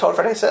Shabbos atone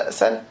for any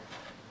sin?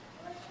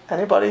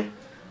 Anybody?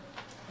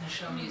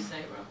 Neshama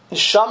Yisrael.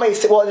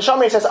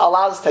 Neshama says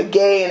allows us to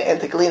gain and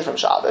to glean from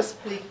Shabbos.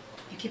 You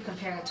keep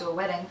comparing it to a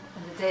wedding,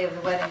 and the day of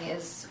the wedding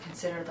is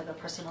considered like a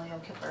personal Yom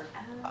Kippur.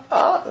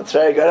 Oh, that's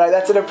very good.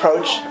 That's an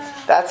approach.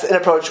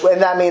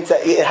 And that means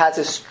that it has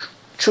this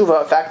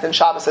tshuva effect, and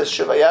Shabbos says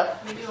tshuva, yeah?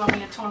 Maybe when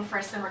we atone for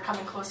our sin, we're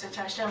coming closer to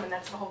Hashem, and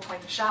that's the whole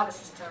point of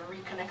Shabbos, is to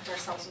reconnect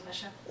ourselves with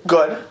Hashem.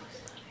 Good.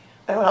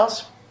 Anyone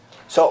else?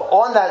 So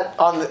on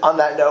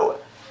that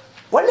note,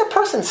 when a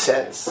person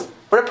sins,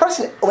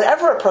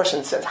 whenever a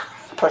person sins,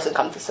 how does a person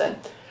come to sin?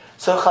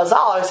 So Chazal,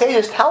 our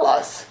sages tell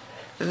us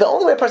that the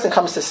only way a person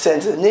comes to sin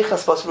is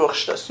nichnas bas ruach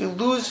shtus. You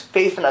lose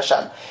faith in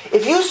Hashem.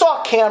 If you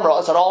saw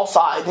cameras on all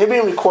sides, they're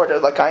being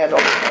recorded like I am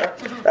over there,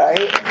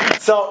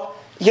 right? So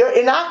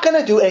you're not going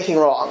to do anything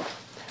wrong.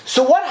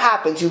 So what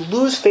happens? You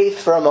lose faith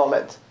for a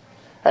moment,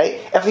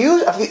 right?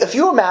 If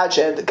you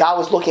imagine that God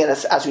was looking at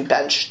us as we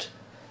benched,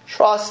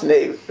 trust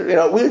me, we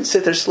would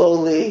sit there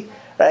slowly,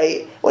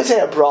 right? We'd say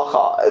a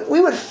bracha. We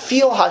would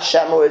feel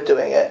Hashem when we were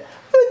doing it.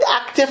 We would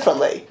act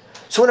differently.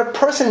 So when a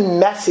person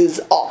messes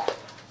up,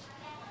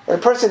 when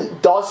a person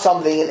does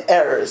something in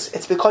errors,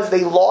 it's because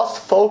they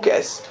lost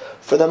focus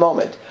for the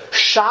moment.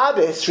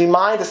 Shabbos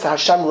reminds us that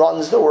Hashem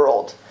runs the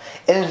world.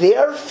 And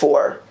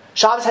therefore,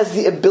 Shabbos has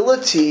the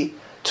ability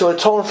to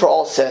atone for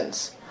all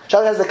sins.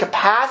 Shabbos has the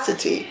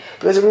capacity,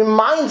 because it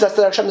reminds us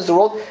that Hashem is the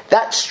world.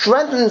 That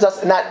strengthens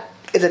us, and that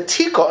is a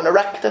tikkun, a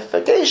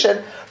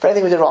rectification for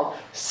anything we did wrong.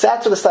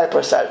 That's what the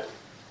Steipler said.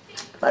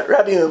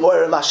 Rabbi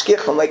Moira Mashkich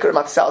from Laker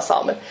Matzal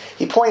Salman,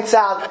 he points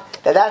out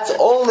that that's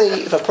only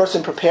if a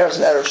person prepares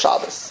an Erev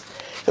Shabbos.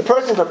 If a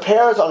person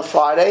prepares on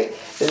Friday,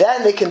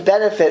 then they can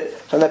benefit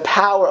from the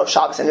power of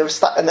Shabbos. And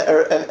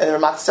the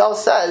Matzal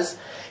says,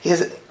 he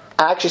says,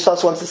 I actually saw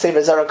this once to say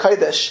for Zara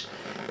Kodesh,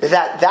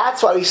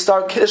 that's why we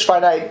start Kiddush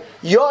Friday night.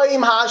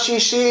 Yoim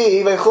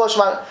HaShishi.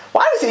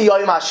 Why do we say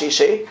Yoim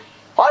HaShishi?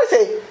 Why do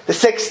we say the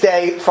 6th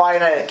day Friday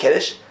night at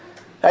Kiddush?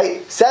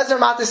 Right? Says the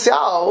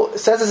Matisyahu,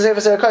 says the Sefer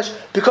Zara Kodesh,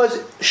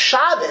 because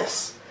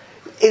Shabbos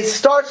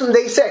starts on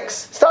day 6.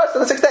 Starts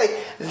on the 6th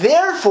day.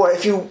 Therefore,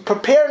 if you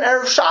prepare an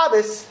Erev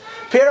Shabbos,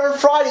 prepare on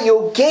Friday,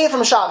 you'll gain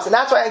from Shabbos. And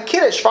that's why on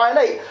Kiddush Friday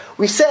night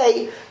we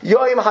say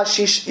Yoim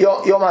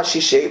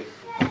HaShishi.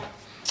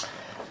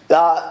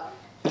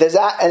 There's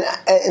that, and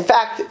in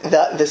fact,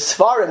 the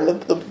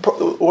Svarim, the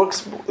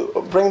works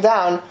bring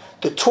down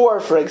the Torah,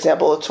 for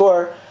example,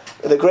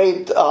 the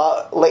great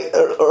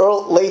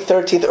late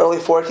 13th, early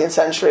 14th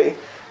century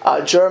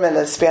German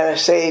and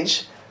Spanish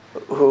sage,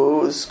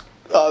 whose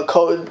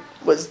code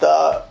was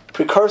the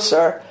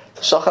precursor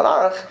the Shulchan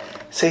Aruch.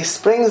 So he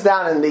springs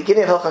down in the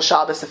beginning of Hilchos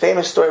Shabbos the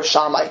famous story of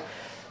Shammai.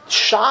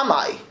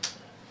 Shammai,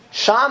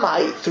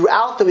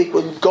 throughout the week,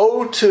 would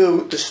go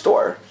to the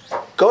store,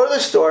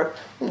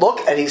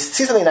 look, and he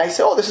sees something nice,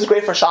 say, oh, this is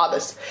great for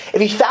Shabbos.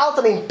 If he found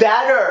something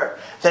better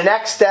the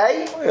next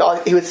day,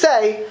 he would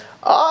say,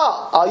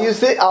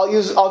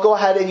 I'll go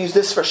ahead and use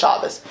this for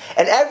Shabbos.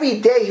 And every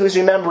day he was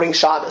remembering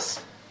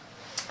Shabbos.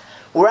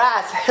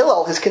 Whereas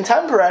Hillel, his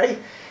contemporary,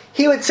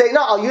 he would say,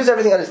 no, I'll use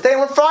everything on this day, and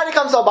when Friday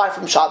comes, I'll buy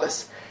from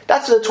Shabbos.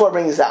 That's what the Torah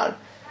brings down.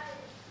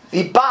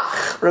 The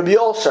Bach, Rabbi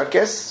Yoel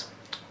Sirkis,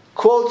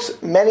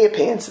 quotes many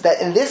opinions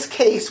that in this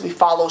case we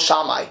follow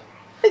Shammai.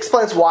 It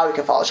explains why we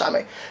can follow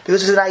Shammai.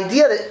 Because there's an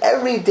idea that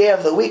every day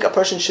of the week a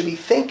person should be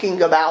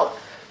thinking about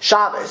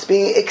Shabbos,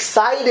 being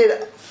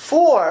excited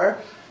for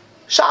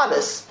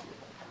Shabbos.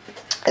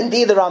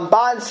 Indeed, the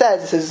Ramban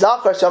says, this is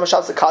Zachar es Yom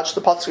HaShabbos L'Kadsho,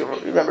 the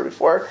pasuk we remember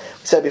before,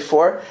 we said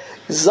before,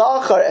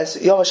 Zachar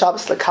es Yom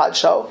HaShabbos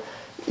L'Kadsho,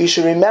 you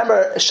should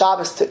remember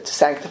Shabbos to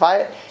sanctify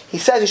it. He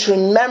says you should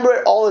remember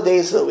it all the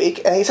days of the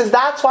week. And he says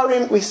that's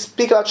why we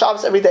speak about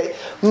Shabbos every day.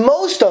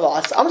 Most of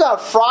us, I'm talking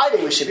about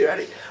Friday we should be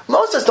ready.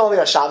 Most of us don't think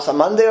about Shabbos on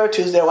Monday or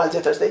Tuesday or Wednesday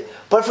or Thursday.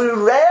 But if we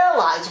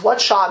realize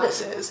what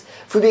Shabbos is,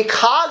 if we be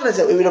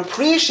cognizant, we would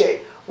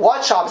appreciate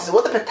what Shabbos is,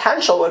 what the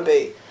potential would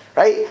be,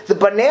 right? The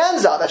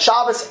bonanza that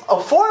Shabbos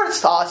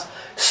affords to us,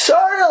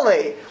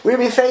 certainly we'd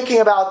be thinking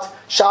about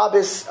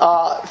Shabbos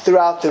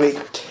throughout the week.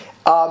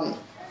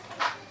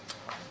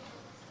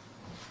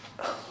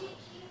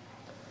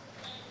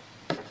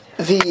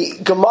 The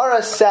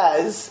Gemara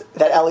says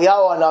that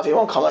Eliyahu Hanavi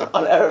won't come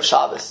on Erev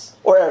Shabbos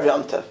or Erev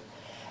Yom Tov.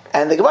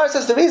 And the Gemara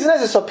says the reason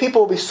is so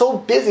people will be so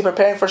busy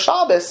preparing for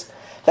Shabbos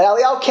that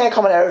Eliyahu can't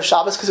come on Erev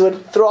Shabbos because it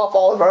would throw off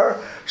all of her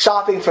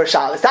shopping for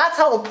Shabbos. That's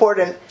how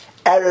important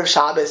Erev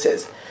Shabbos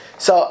is.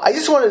 So I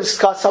just want to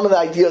discuss some of the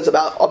ideas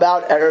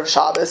about Erev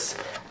Shabbos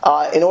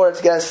in order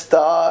to get us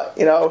to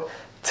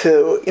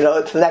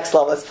the next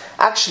level.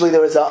 Actually,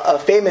 there was a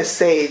famous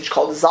sage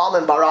called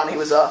Zalman Baran. He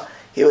was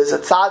a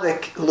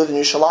tzaddik who lived in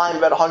Yerushalayim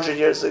about 100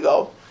 years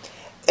ago.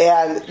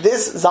 And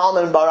this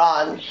Zalman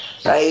Baran,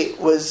 right,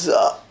 was...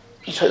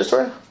 you heard the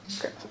story?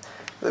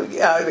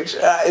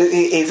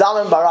 Okay.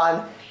 Zalman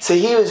Baran, so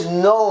he was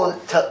known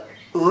to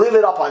live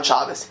it up on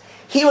Shabbos.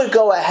 He would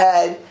go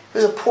ahead... He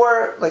was a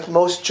poor, like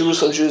most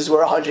Jerusalem Jews were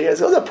 100 years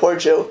ago. He was a poor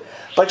Jew.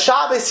 But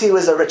Shabbos, he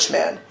was a rich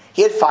man.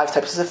 He had 5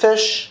 types of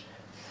fish.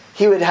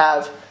 He would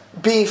have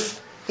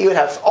beef. He would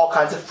have all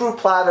kinds of fruit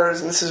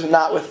platters, and this is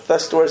not with the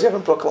stores you have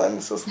in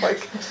Brooklyn. So it's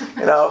like,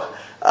 San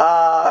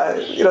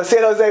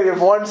Jose, we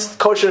have one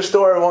kosher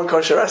store and one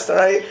kosher restaurant,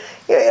 right?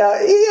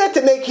 He had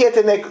to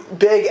make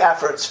big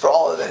efforts for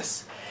all of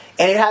this.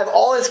 And he'd have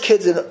all his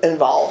kids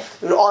involved.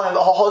 He would all have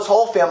his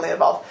whole family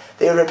involved.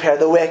 They would repair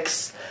the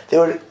wicks. They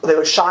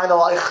would shine the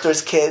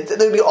Leichter's kids, and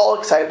they'd be all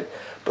excited.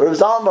 But Rav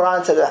Zalman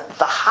Baran said that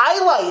the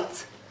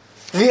highlight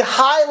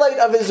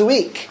of his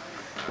week,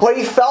 where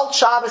he felt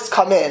Shabbos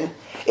come in,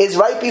 is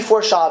right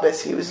before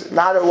Shabbos. He was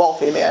not a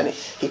wealthy man.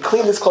 He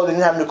cleaned his clothes. He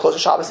didn't have new clothes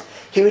for Shabbos.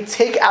 He would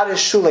take out his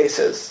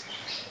shoelaces,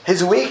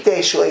 his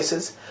weekday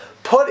shoelaces,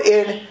 put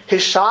in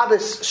his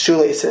Shabbos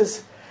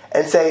shoelaces,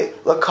 and say,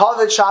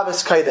 L'kavod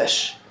Shabbos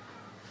Kodesh.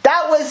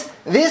 That was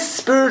this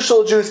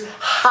spiritual Jew's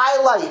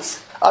highlight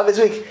of his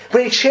week.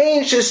 When he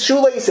changed his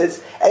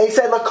shoelaces, and he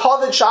said,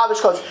 L'kavod Shabbos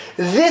Kodesh.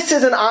 This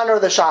is in honor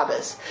of the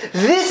Shabbos.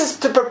 This is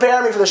to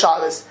prepare me for the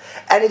Shabbos.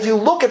 And if you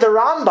look at the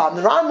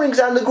Rambam brings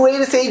down the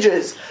greatest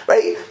sages,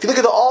 right? If you look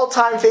at the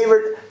all-time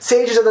favorite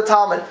sages of the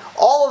Talmud,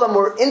 all of them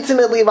were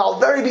intimately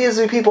involved, very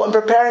busy people in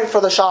preparing for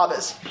the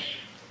Shabbos.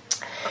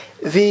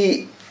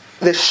 The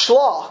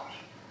Shlah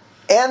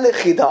and the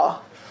Chidah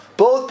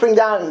both bring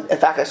down, in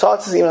fact, I saw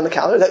this even on the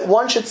calendar, that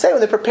one should say when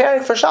they're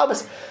preparing for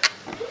Shabbos,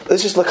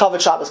 this is L'kavod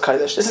Shabbos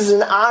Kodesh. This is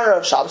in honor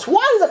of Shabbos.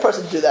 Why does a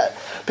person do that?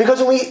 Because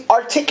when we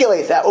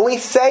articulate that, when we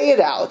say it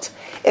out,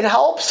 it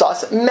helps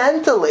us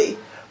mentally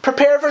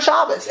prepare for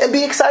Shabbos and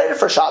be excited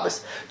for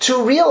Shabbos,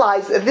 to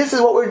realize that this is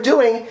what we're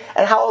doing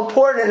and how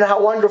important and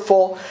how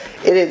wonderful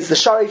it is. The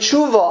Shari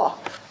Tshuva,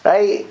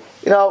 right?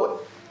 When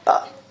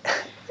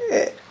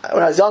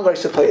I was younger, I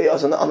used to play. I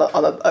used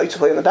to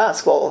play on the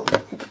basketball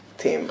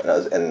team when I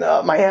was in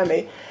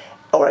Miami,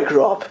 where I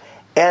grew up,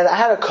 and I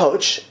had a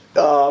coach.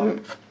 I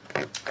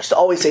used to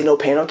always say, "No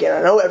pain, no gain."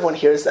 I know everyone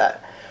hears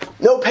that.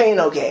 No pain,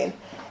 no gain.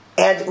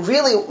 And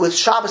really, with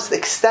Shabbos, to the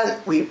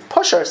extent we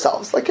push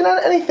ourselves, like in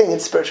anything in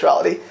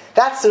spirituality,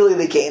 that's really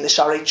the gain. The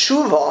Shari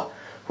Tshuva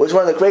was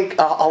one of the great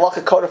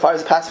halakha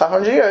codifiers of the past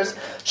 500 years.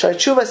 Shari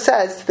Tshuva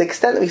says, to the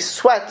extent that we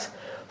sweat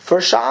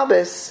for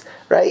Shabbos,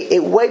 right,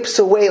 it wipes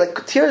away,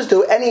 like tears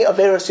do, any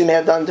averos you may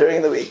have done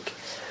during the week.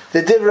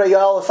 The Divrei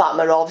Yoel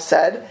Satmarov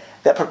said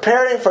that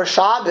preparing for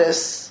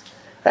Shabbos,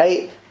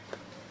 right,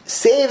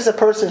 saves a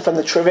person from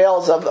the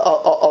travails of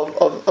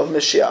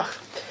Mashiach.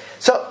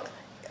 So,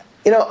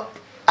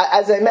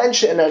 as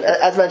mentioned,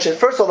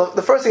 first of all,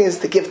 the first thing is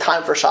to give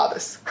time for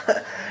Shabbos,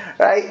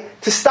 right?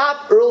 To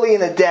stop early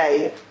in the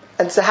day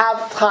and to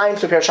have time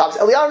to prepare Shabbos.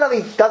 Eliyahu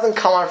Hanavi doesn't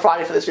come on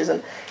Friday for this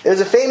reason.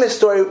 There's a famous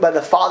story by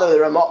the father of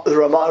the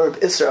Ramah, Reb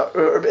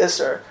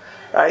Isser,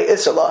 right?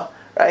 Isserla,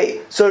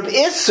 right? So Reb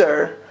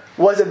Isser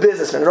was a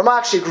businessman. Ramah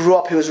actually grew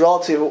up, he was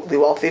relatively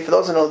wealthy. For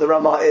those who know who the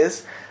Ramah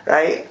is,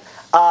 right?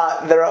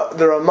 The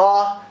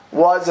Ramah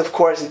was, of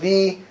course,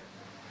 the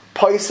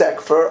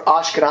Poisek for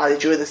Ashkenazi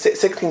Jew, the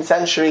 16th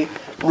century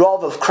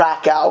Rav of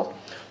Krakow.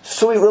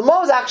 So Ramah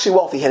was actually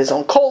wealthy. He had his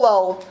own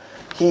kollel,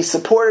 he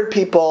supported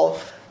people,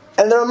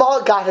 and the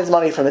Ramah got his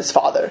money from his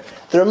father.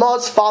 The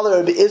Ramah's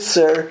father, Reb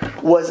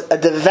Isser, was a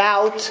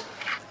devout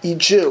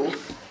Jew.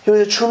 He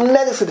was a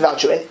tremendously devout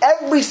Jew. And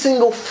every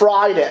single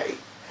Friday,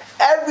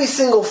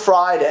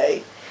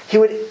 he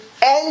would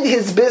end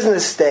his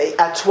business day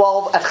at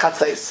 12 at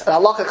Chatzos, at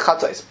Halakha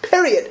Chatzos.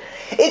 Period.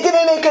 It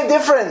didn't make a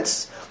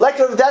difference. Like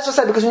Rav Dessler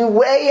said, because when you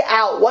weigh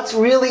out what's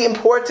really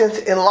important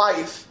in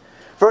life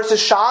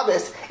versus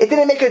Shabbos, it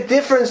didn't make a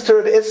difference to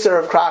Reb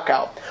Isser of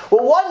Krakow.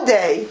 Well, one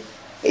day,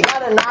 he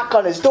got a knock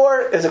on his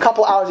door. It was a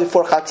couple hours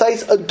before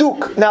Chatzos, a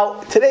duke.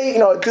 Now, today,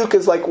 a duke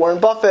is like Warren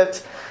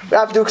Buffett. We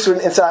have dukes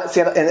in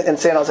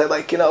San Jose,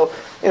 like,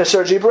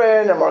 Sergey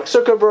Brin and Mark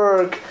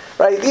Zuckerberg,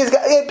 right? These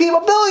guys,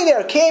 people,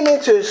 billionaire, came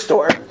into his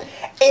store,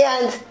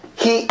 and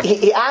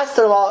he asked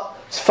their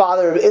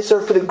father,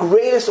 Isser, for the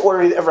greatest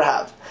order he'd ever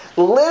have.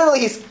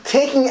 Literally, he's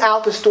taking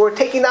out the store,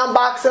 taking down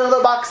box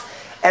another box,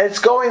 and it's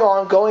going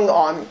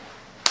on. And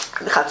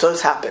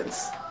Chatzos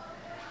happens.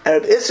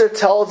 And Isser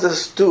tells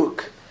this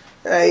duke,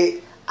 I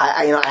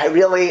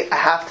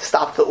have to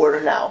stop the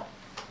order now.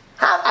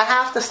 I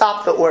have to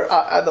stop the order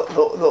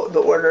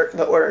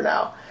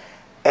now.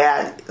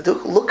 And the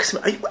duke looks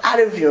at me, are you out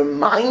of your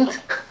mind?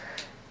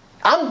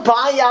 I'm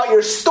buying out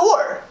your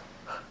store.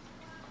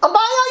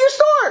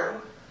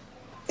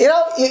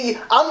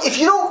 If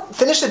you don't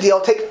finish the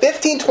deal, take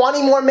 15,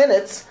 20 more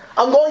minutes,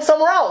 I'm going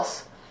somewhere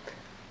else.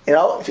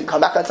 If you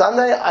come back on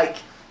Sunday, I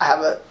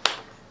have a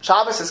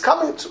Shabbos is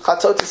coming,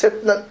 Chatzos,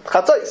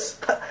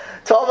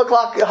 12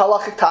 o'clock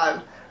halachic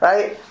time,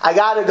 right? I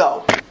gotta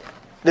go.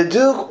 The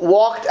Duke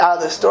walked out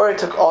of the store and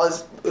took all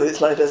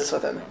his money business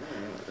with him.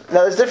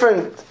 Now there's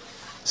different,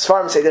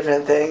 Sfarim say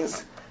different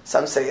things.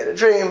 Some say he had a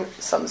dream,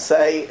 some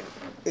say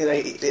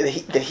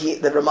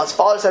that Ramah's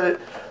father said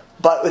it.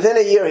 But within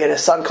a year, he had a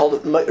son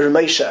called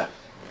Ramesha,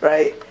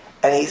 right?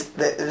 And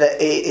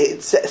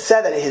it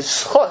said that his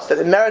schos, that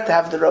the merit to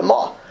have the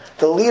Ramah,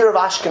 the leader of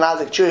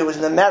Ashkenazic Jewry, was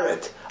in the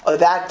merit of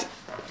that,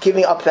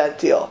 giving up that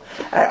deal.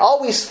 And I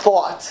always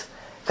thought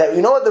that,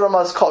 what the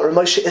Ramah is called?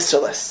 Ramosha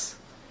Isserlis.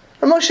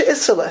 Ramosha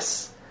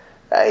Isserlis,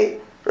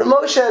 right?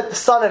 Ramosha, the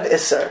son of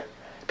Isser.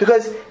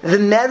 Because the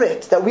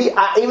merit that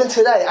even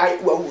tonight,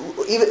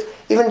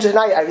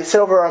 I sit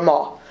over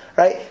Ramah,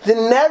 right? The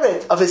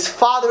merit of his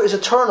father is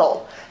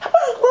eternal.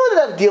 What would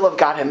that deal have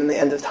got him in the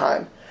end of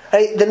time?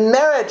 Right? The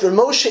merit,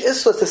 Ramosha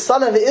Isserlis, the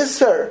son of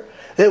Isser,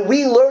 that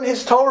we learn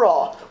his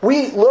Torah,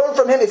 we learn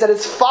from him, is that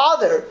his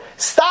father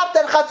stopped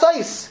at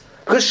Chatzos,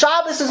 because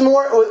Shabbos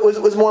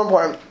was more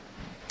important.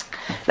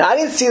 Now, I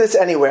didn't see this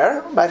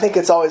anywhere, but I think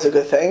it's always a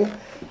good thing.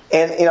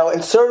 And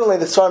and certainly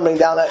the Sfarim bring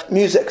down that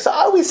music. So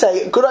I always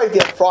say, a good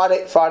idea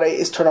Friday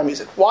is turn on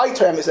music. Why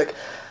turn on music?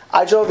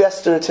 I drove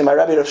yesterday to my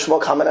Rebbe of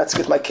Shmuel Kamenetsky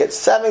with my kids.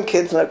 7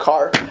 kids in a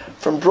car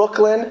from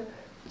Brooklyn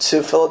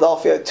to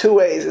Philadelphia. 2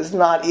 ways is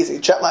not easy.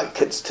 Jet lag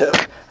kids too.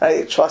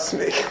 Right? Trust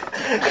me.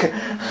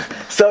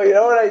 So you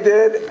know what I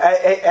did?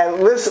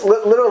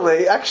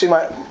 Literally, actually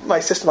my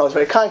sister-in-law was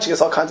very kind. She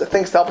gets all kinds of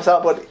things to help us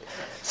out. But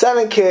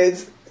 7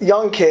 kids,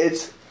 young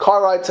kids,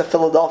 car ride to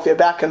Philadelphia,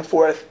 back and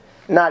forth,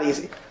 not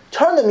easy.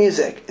 Turn the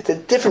music. It's a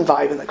different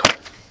vibe in the car.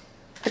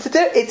 It's a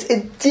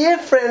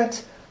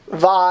different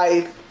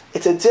vibe.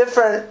 It's a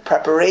different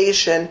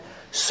preparation.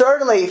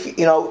 Certainly, if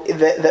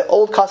the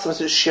old customs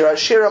is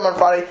Shiram on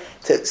Friday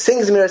to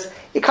sing Zmiras.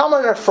 You come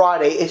on a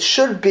Friday, it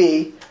should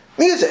be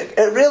music.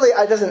 It really,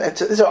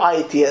 these are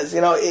ideas,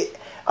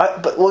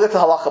 but we'll get to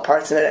the halacha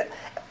parts in a minute.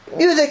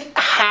 Music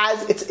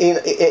has its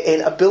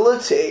an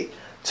ability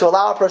to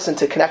allow a person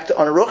to connect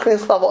on a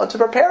ruchnius level and to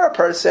prepare a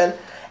person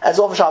as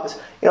well for Shabbos.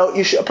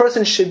 A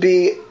person should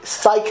be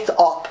psyched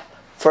up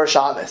for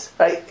Shabbos,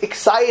 right?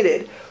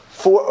 Excited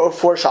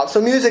for Shabbos.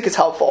 So music is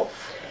helpful.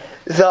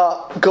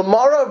 The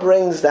Gemara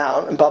brings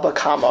down in Baba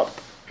Kama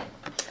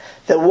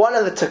that one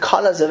of the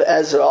takanas of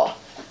Ezra,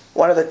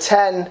 one of the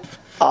 10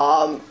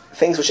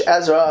 things which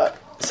Ezra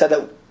said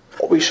that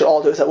we should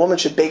all do, is that women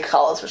should bake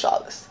challahs for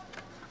Shabbos.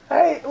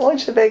 Right? Women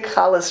should bake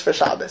challahs for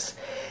Shabbos.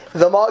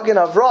 The Magen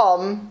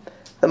Avram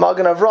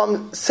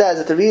says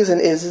that the reason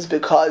is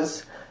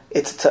because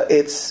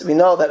we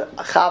know that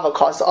Chava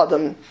caused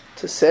Adam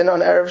to sin on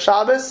Erev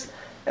Shabbos,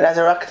 and as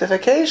a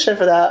rectification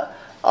for that,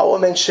 a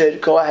woman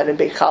should go ahead and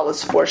bake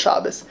challahs for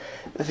Shabbos.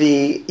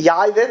 The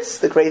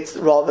Yavitz, the great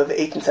Rav of the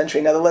 18th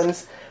century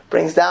Netherlands,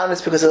 brings down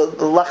it's because of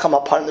the lechem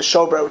upon the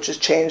shobra, which is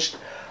changed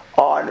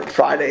on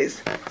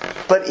Fridays.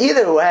 But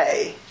either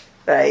way,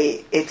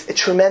 right, it's a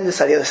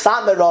tremendous idea. The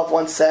Satmar Rav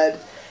once said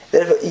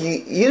that if a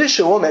Yiddish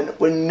woman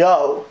would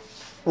know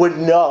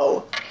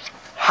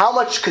how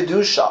much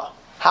kedusha,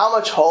 how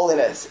much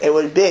holiness it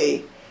would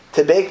be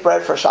to bake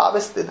bread for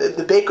Shabbos,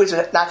 the bakeries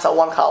would not sell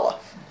one challah.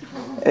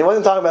 And he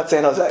wasn't talking about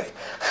San Jose.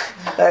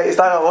 Right? He's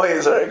talking about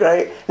Williamsburg,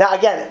 right? Now,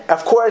 again,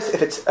 of course,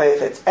 if it's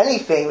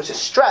anything which is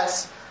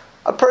stress,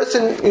 a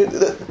person,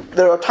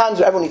 there are times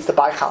where everyone needs to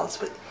buy challahs,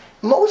 but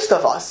most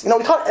of us, we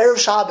taught Erev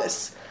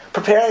Shabbos,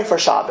 preparing for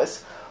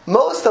Shabbos.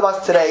 Most of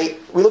us today,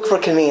 we look for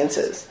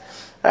conveniences,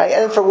 right?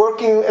 And for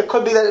working, it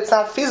could be that it's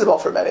not feasible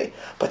for many.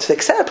 But to the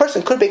extent a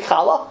person could bake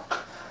challah,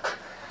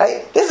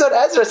 right? This is what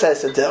Ezra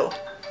says to do,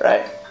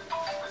 right?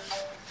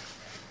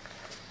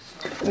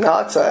 No,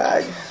 it's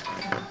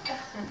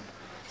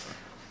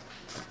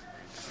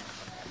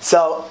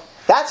so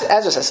that's what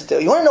Ezra says to do.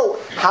 You want to know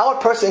how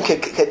a person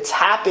could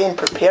tap in,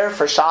 prepare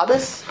for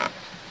Shabbos?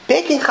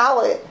 Baking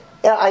challah.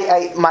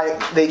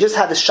 They just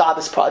had the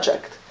Shabbos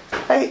project,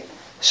 right?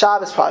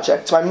 Shabbos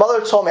project. So my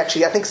mother told me,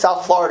 actually, I think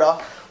South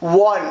Florida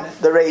won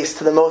the race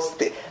to the most.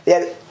 They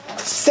had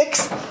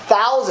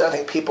 6,000, I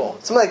think, people,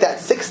 something like that.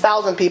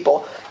 6,000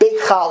 people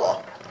bake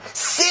challah.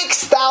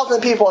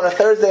 6,000 people on a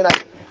Thursday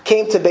night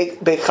came to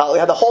bake challah. We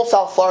had the whole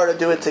South Florida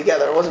do it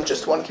together. It wasn't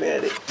just one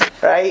community,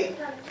 right?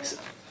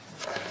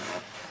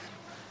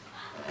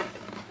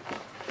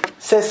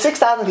 Says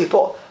 6,000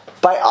 people.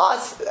 By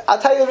us, I'll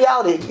tell you the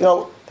reality.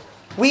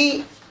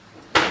 We,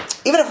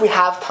 even if we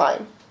have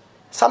time,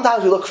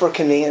 sometimes we look for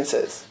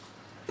conveniences.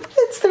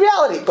 It's the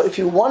reality. But if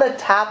you want to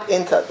tap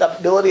into the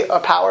ability or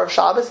power of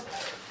Shabbos,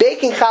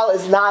 baking challah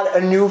is not a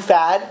new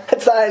fad.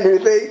 It's not a new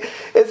thing.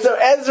 It's the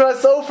Ezra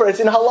Sofer. It's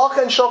in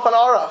Halacha and Shulchan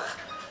Aruch.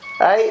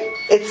 Right?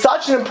 It's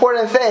such an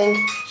important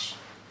thing.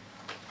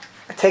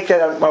 I take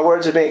that my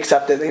words are being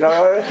accepted. Everything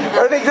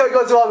that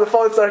goes well, the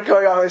phone starts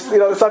going on.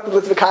 There's something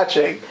that's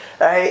catching.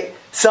 Right?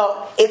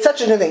 So it's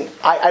such a new thing.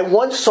 I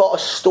once saw a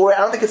story.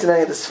 I don't think it's in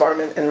any of the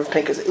Sfarim in Rav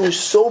Pinkus. It was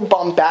so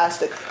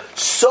bombastic,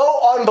 so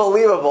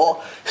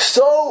unbelievable,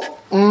 so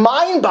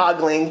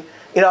mind-boggling.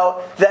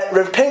 That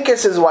Rav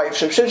Pinkus' wife,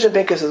 Shimshon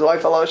Pinkus'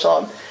 wife, Allah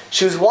Shalom,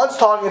 she was once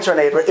talking to her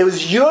neighbor. It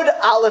was Yud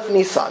Aleph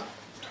Nisan.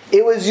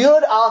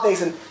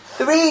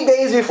 3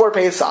 days before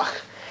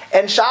Pesach,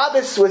 and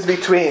Shabbos was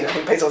between. I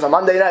think Pesach was on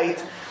Monday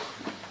night,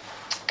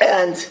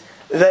 and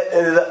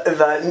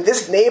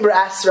this neighbor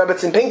asked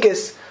Rebbetzin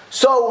Pinkus,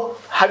 so,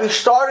 have you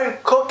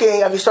started cooking?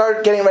 Have you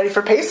started getting ready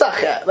for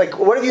Pesach yet? Like,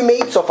 what have you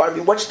made so far?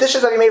 Which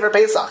dishes have you made for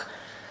Pesach?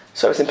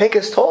 So, Rebbetzin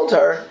Pinkus told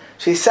her,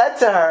 she said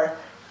to her,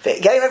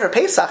 getting ready for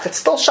Pesach, it's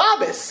still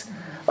Shabbos.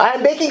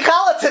 I'm baking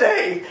challah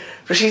today.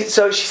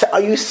 So she said,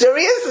 are you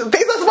serious?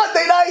 Pesach's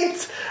Monday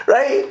night,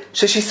 right?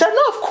 So she said,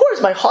 no, of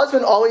course. My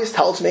husband always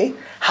tells me,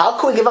 how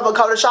can we give up a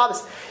kavod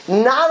Shabbos?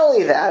 Not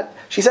only that,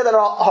 she said that her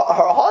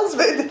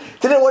husband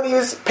didn't want to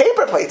use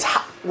paper plates.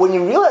 When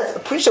you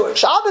appreciate what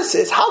Shabbos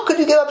is, how could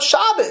you give up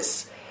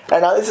Shabbos?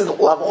 And now this is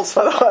levels,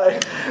 by the way.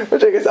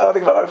 Which I guess I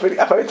don't think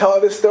if I tell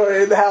her this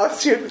story in the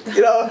house, I'm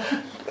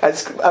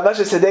not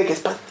just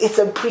Sadekis, but it's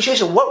an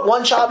appreciation what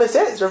one Shabbos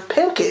is. Rav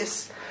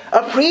Pinkus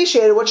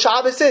appreciated what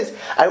Shabbos is.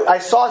 I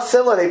saw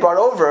similar, they brought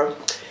over,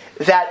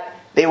 that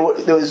there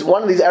was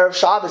one of these Erev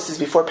Shabbos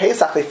before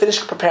Pesach, they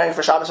finished preparing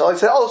for Shabbos, so they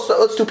said, so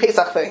let's do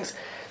Pesach things.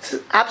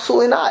 Said,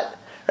 absolutely not.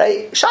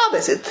 Right?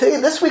 Shabbos,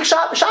 this week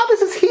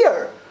Shabbos is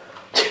here.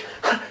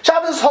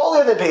 Shabbos is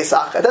holier than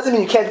Pesach. It doesn't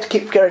mean you can't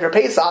keep getting ready for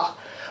Pesach,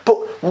 but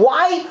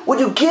why would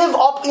you give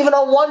up even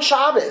on one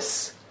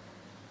Shabbos?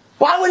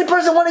 Why would a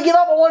person want to give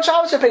up on one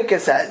Shabbos, Rav Pinkus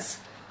says?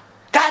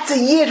 That's a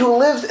Yid who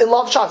lived and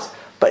loved Shabbos.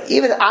 But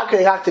even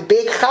Akron have to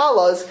bake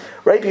challahs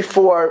right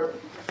before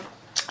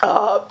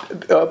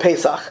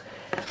Pesach.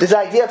 This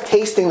idea of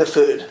tasting the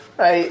food,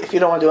 right? If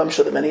you don't want to do, I'm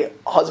sure that many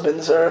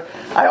husbands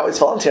I always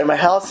volunteer in my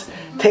house,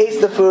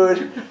 taste the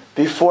food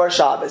before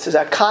Shabbos. There's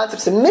that concept,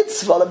 it's a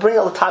mitzvah to bring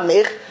al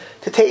tamich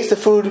to taste the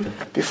food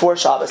before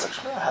Shabbos.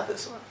 Actually, I have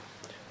this one.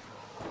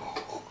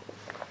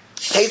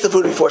 Taste the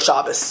food before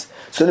Shabbos.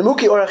 So the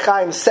Muki Orach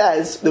Chaim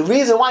says the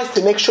reason why is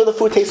to make sure the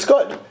food tastes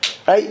good,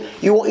 right?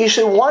 You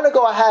should want to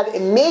go ahead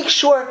and make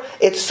sure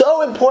it's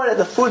so important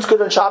that the food's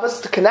good on Shabbos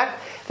to connect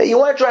that you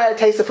want to try to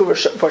taste the food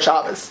for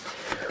Shabbos.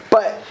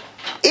 But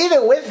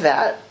even with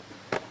that,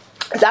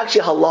 it's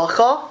actually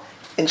halacha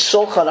in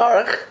Shulchan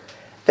Aruch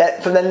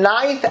that from the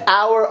 9th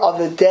hour of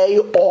the day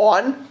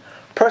on,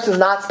 a person's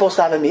not supposed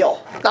to have a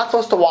meal, not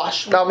supposed to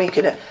wash. Now, you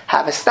can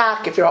have a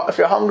snack if you're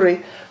hungry,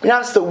 but you're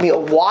not supposed to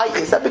meal. Why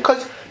is that?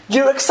 Because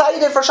you're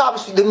excited for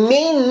Shabbos. The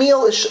main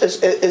meal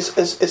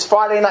is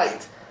Friday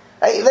night.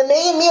 Right? The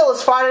main meal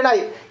is Friday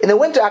night. In the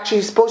winter, actually,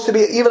 it's supposed to be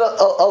even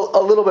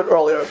a little bit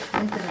earlier.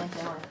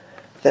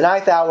 The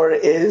 9th hour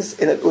is,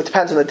 it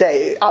depends on the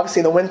day. Obviously,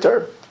 in the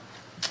winter,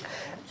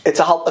 it's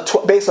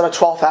based on a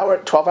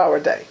 12-hour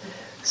day.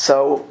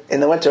 So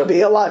in the winter, it'll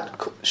be a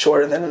lot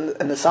shorter than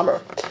in the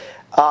summer.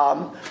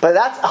 But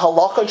that's a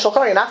halacha and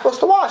shulchan. You're not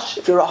supposed to wash.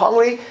 If you're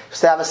hungry,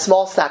 just have a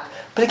small snack.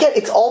 But again,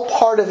 it's all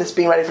part of this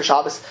being ready for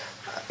Shabbos.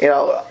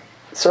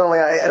 Certainly,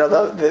 I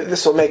know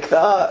this will make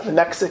the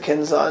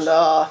Mexicans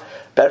on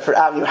Bedford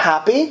Avenue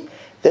happy.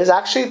 There's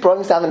actually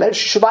brings down the medrash.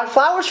 You should buy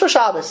flowers for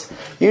Shabbos.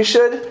 You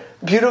should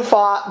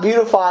beautify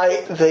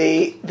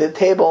the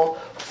table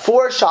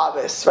for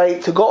Shabbos,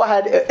 right? To go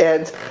ahead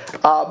and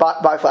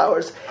buy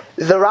flowers.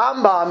 The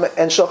Rambam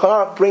and Shulchan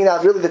Aruch bring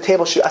down really the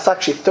table. It's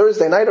actually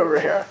Thursday night over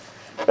here.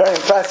 Very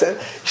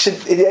impressive.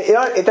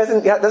 It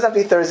doesn't have to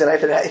be Thursday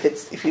night.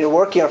 If you're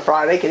working on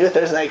Friday, you can do it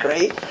Thursday night,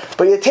 great.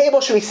 But your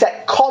table should be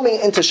set coming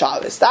into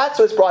Shabbos. That's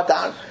what's brought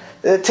down.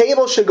 The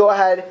table should go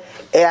ahead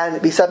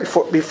and be set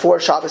before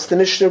Shabbos. The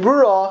Mishnah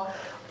Berurah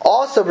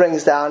also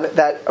brings down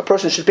that a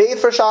person should bathe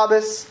for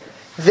Shabbos,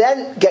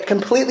 then get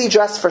completely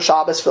dressed for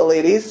Shabbos for the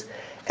ladies,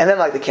 and then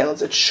light the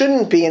candles. It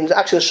shouldn't be, and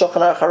actually the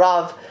Shulchan Aruch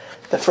Harav,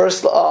 the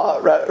first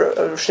Shneur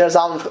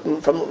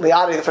Zalman from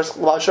Liadi, the first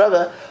Lavash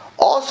Rebbe,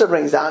 also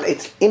brings down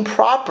it's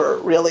improper,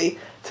 really,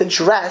 to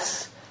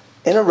dress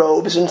in a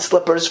robes and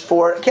slippers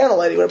for candle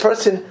lighting. When a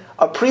person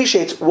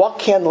appreciates what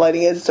candle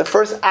lighting is, it's the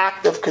first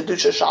act of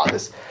Kedusha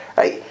Shabbos.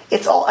 Right?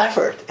 It's all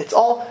effort. It's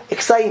all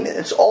excitement.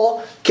 It's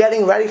all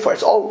getting ready for it.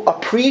 It's all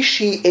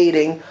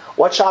appreciating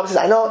what Shabbos is.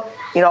 I know,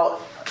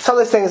 some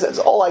of these things, it's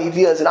all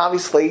ideas, and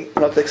obviously,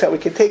 to the extent we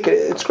can take it,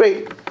 it's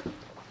great.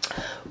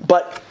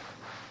 But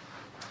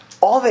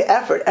all the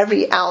effort,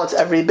 every ounce,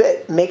 every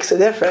bit, makes a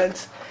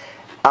difference.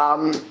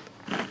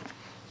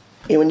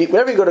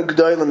 Whenever you go to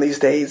Gedolim these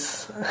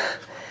days,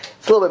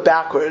 it's a little bit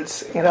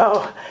backwards.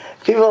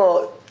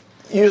 People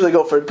usually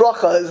go for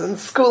brachas and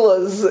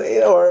skulas,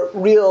 or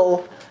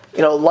real,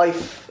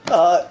 life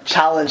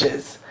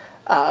challenges.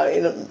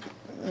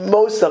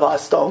 Most of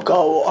us don't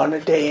go on a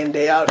day in,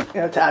 day out,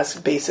 to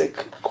ask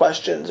basic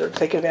questions or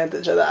take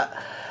advantage of that.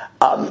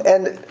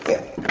 And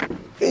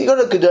you go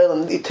to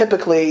Gedolim,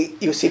 typically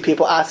you see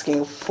people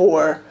asking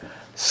for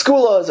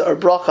skulas or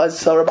brachas.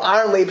 So Rabbi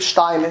Aaron Leib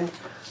Steinman,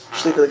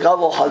 Shliach the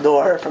Gadol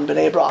Hador from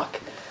Bnei Brak.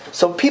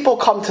 So people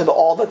come to him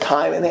all the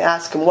time and they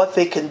ask him what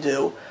they can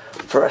do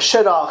for a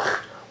shidduch,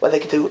 what they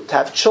can do to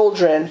have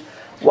children,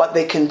 what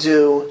they can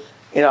do,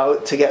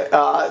 to get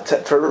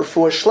for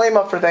refuah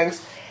shlema for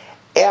things.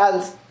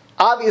 And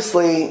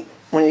obviously,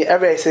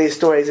 whenever I say these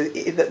stories,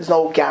 there's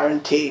no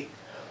guarantee.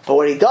 But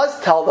what he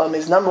does tell them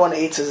is, number one,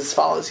 eight is as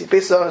follows. He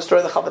bases it on a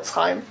story of the Chavetz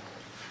Chaim.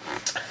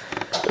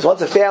 There's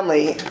once a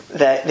family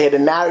that they had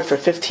been married for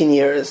 15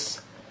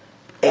 years,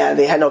 and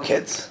they had no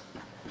kids.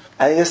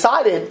 And they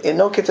decided,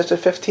 no kids after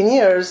 15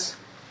 years,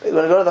 they're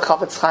going to go to the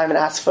Chavetz Chaim and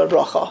ask for a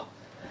bracha.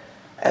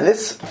 And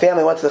this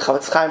family went to the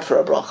Chavetz Chaim for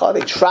a bracha.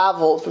 They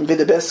traveled from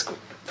Vitebsk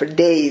for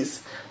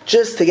days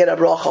just to get a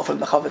bracha from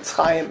the Chavetz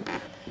Chaim.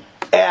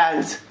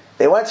 And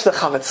they went to the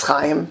Chavetz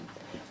Chaim,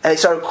 and they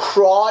started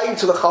crying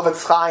to the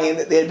Chavetz Chaim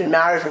that they had been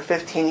married for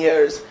 15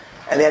 years,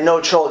 and they had no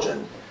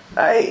children.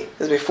 Right?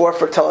 This was before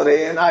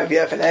fertility and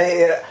IVF, and they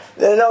had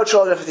no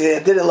children.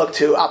 It didn't look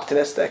too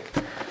optimistic.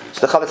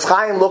 So the Chavetz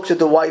Chaim looked at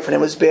the wife, and it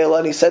was Bela,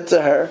 and he said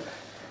to her,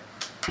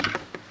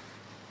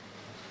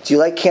 "Do you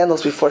light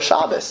candles before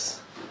Shabbos?"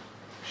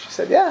 She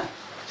said, "Yeah."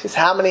 She says,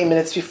 "How many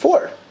minutes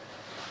before?"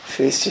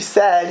 She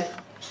said,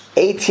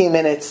 18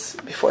 minutes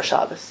before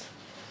Shabbos.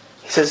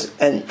 He says,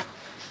 "And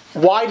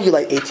why do you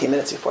light 18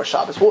 minutes before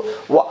Shabbos?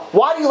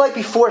 Why do you light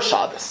before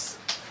Shabbos?"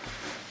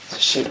 So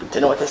she didn't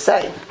know what to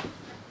say.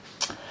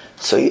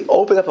 So he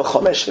opened up a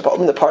Chumash, he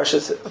opened the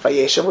Parshas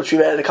Vayeshev, which we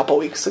read a couple of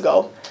weeks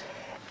ago.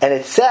 And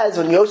it says,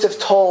 when Yosef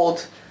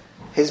told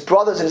his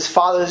brothers and his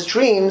father's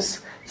dreams,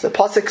 so the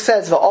pasuk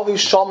says, "Va'avi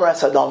shomer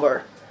es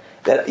hadavar,"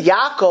 that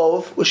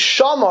Yaakov was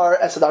shomer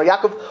es hadavar.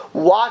 Yaakov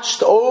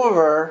watched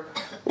over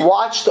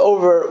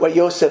what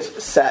Yosef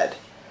said.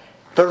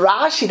 But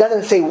Rashi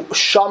doesn't say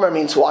shomer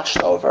means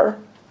watched over.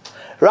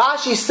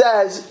 Rashi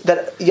says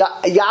that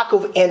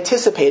Yaakov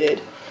anticipated.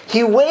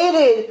 He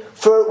waited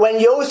for when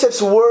Yosef's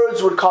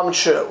words would come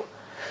true.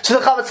 So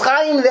the Chavetz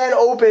Chaim then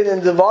opened in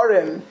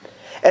Devarim,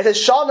 and it says,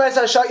 "Shomer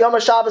es Yom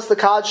HaShabbos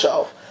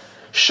l'kadsho."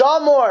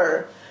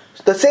 Shamor,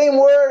 the same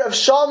word of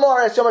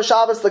Shamor as Yom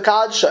HaShabbos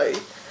l'kadsho.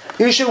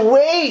 You should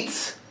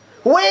wait.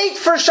 Wait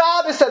for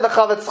Shabbos, said the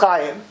Chavetz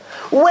Chaim.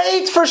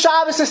 Wait for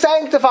Shabbos to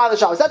sanctify the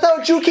Shabbos. That's how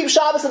a Jew keeps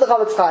Shabbos, said the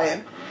Chavetz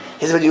Chaim.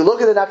 He says, when you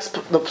look at the next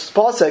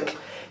pasuk, it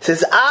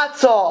says,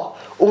 "Atza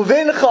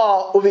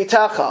uvincha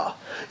uvitecha."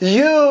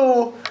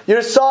 You,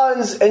 your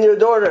sons and your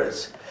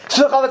daughters.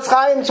 So the Chavetz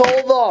Chaim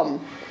told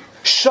them,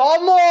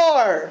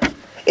 Shamor,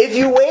 if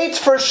you wait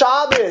for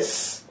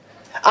Shabbos,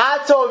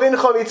 Atza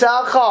uvincha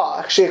uvitecha.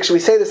 Actually, we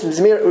say this in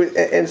Zmir,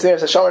 it's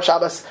Shamor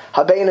Shabbos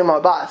Habeinu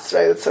Mabas,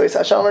 right? So we say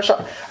Shamor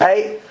Shabbos,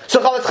 right? So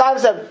Chavetz Chaim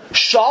said,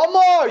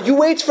 Shamor, you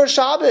wait for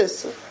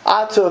Shabbos.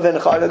 Atza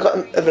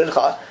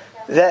uvincha.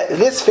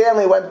 This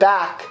family went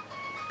back.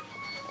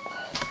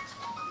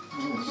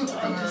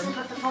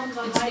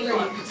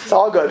 It's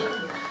all good.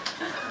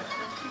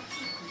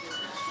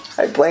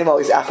 I blame all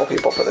these Apple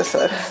people for this.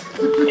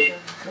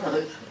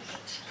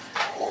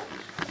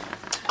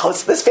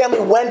 This family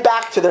went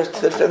back to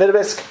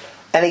Vitebsk,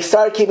 and they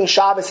started keeping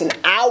Shabbos an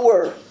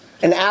hour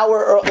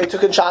early. They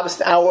took in Shabbos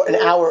an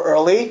hour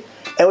early,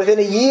 and within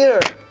a year,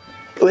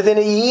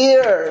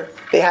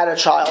 they had a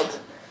child.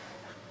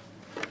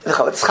 The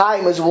Chavetz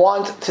Chaim was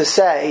wont to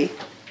say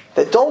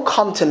that don't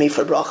come to me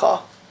for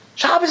bracha.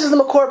 Shabbos is the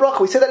Makor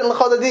bracha. We say that in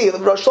L'Chadadi,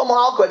 Rosh Shlomo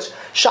Alkovich.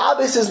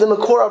 Shabbos is the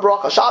Makor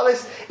bracha.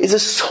 Shabbos is a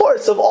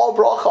source of all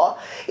bracha.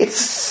 It's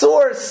a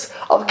source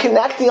of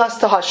connecting us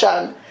to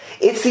Hashem.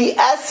 It's the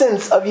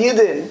essence of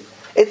Yidden.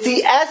 It's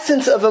the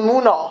essence of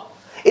Emunah.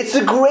 It's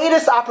the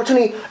greatest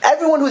opportunity.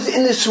 Everyone who's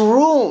in this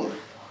room,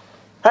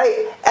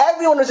 right?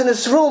 Everyone who's in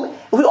this room,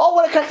 we all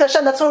want to connect to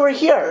Hashem. That's why we're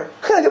here.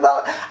 I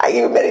give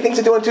you many things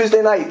to do on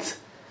Tuesday nights,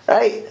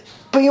 right?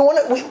 But we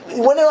want to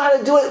know how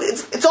to do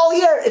it. It's all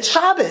here. It's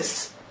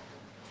Shabbos.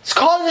 It's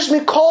Kodesh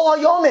Mikol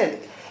HaYomim.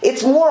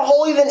 It's more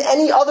holy than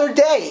any other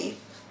day.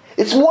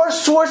 It's more a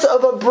source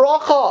of a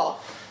bracha.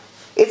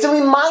 It's a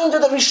reminder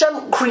that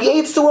Hashem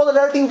creates the world and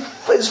everything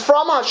is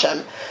from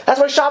Hashem. That's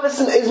why Shabbos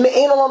is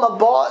Me'ein Olam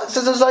Haba,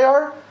 says the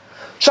Zayar.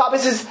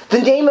 Shabbos is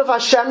the name of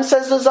Hashem,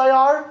 says the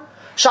Zayar.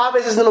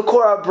 Shabbos is the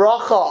Makor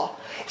HaBracha.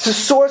 It's the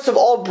source of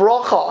all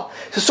bracha.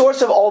 It's the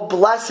source of all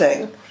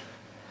blessing.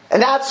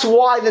 And that's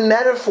why the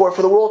metaphor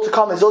for the world to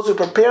come is those who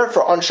prepare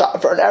for an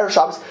Erev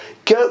Shabbos,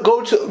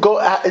 go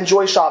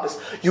enjoy Shabbos.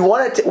 You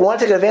want to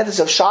take advantage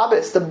of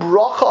Shabbos. The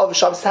bracha of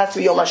Shabbos has to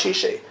be Yom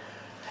HaShishi.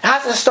 It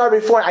has to start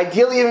before,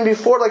 ideally even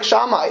before, like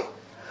Shammai.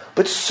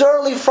 But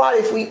certainly Friday,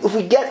 if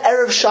we get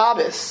Erev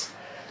Shabbos,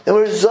 then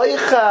we're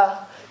Zoicha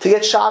to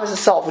get Shabbos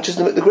itself, which is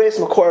the greatest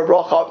Makor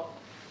bracha.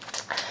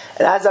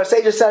 And as our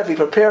sages said, if we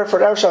prepare for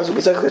Erev Shabbos,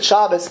 we Zoicha to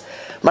Shabbos.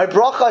 My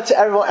bracha to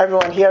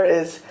everyone here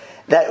is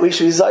that we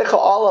should be Zoicha,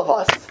 all of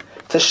us,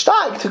 to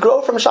shtag, to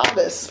grow from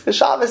Shabbos. Because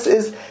Shabbos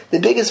is the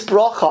biggest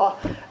bracha,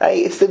 right?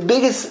 It's the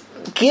biggest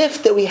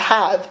gift that we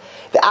have.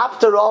 The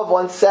Apter Rav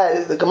once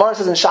said, the Gemara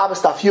says in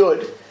Shabbos Daf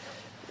Yud,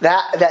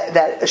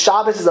 that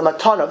Shabbos is a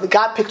matana.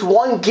 God picked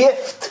one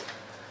gift,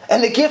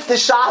 and the gift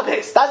is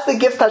Shabbos. That's the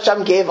gift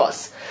Hashem gave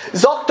us.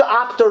 Zok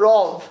Apter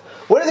Rav.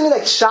 What does it mean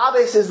that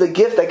Shabbos is the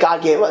gift that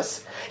God gave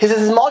us? He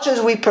says, as much as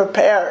we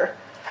prepare,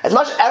 as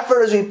much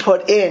effort as we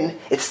put in,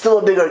 it's still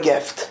a bigger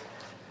gift.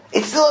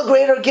 It's still a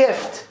greater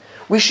gift.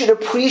 We should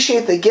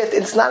appreciate the gift.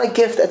 It's not a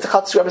gift, as the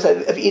Chatz Rebbe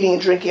said, of eating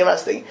and drinking and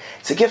resting.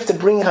 It's a gift to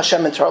bring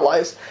Hashem into our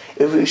lives.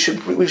 We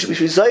should be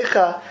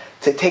Zoicha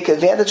to take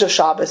advantage of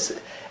Shabbos,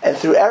 and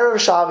through Erev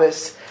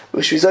Shabbos,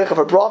 we should be Zoicha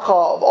for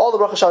bracha, of all the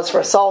bracha Shabbos for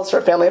ourselves, for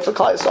our family, and for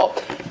Klal Yisrael.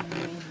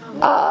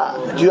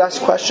 Do you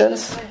ask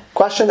questions?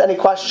 Questions? Any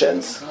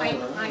questions?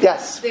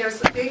 Yes. There's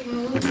a big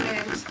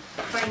movement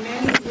by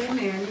many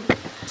women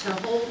to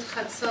hold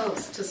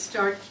chatzos, to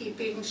start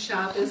keeping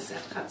Shabbos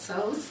at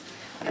chatzos.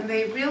 And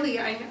they really,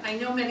 I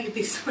know many of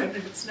these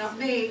women, it's not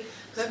me,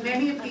 but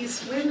many of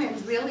these women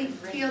really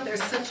feel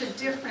there's such a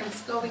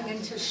difference going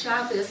into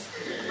Shabbos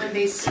when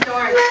they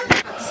start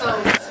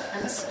chatzos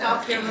and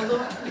stop their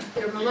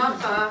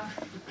malacha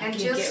and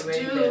just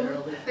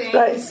do things.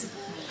 Right.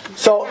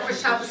 So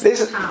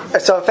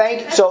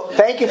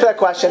thank you for that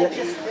question.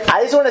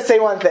 I just want to say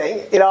one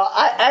thing.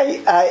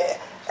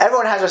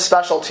 Everyone has their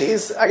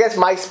specialties. I guess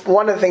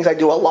one of the things I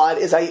do a lot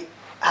is I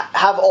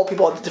have all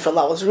people at different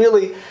levels.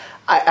 Really,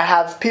 I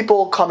have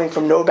people coming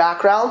from no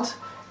background,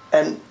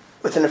 and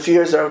within a few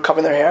years they're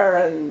covering their hair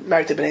and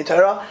married to B'nai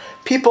Torah.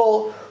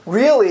 People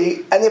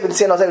really end up in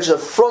San Jose, which is a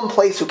frum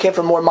place, who came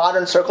from more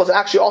modern circles and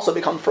actually also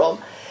become frum.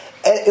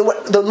 And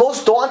the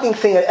most daunting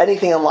thing of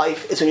anything in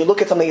life is when you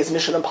look at something as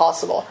mission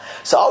impossible.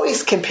 So I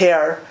always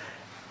compare,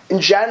 in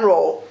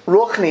general,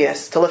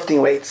 ruchnius to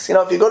lifting weights.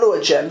 If you go to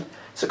a gym,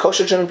 is a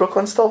kosher gym in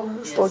Brooklyn still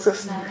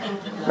exists?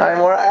 Not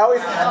anymore.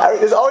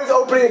 There's always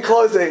opening and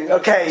closing.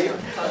 Okay,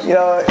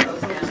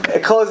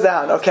 it closed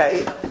down.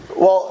 Okay,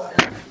 well,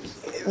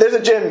 there's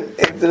a gym,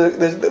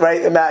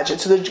 right? Imagine.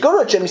 So you go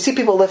to a gym, you see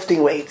people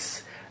lifting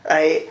weights,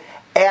 right?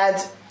 And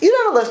you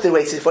never lifted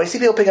weights before. You see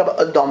people picking up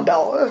a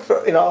dumbbell, and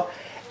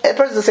a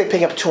person will say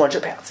picking up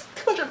 200 pounds.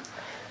 200.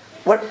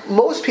 What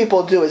most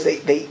people do is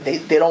they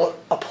don't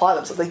apply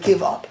themselves. They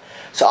give up.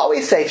 So I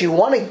always say, if you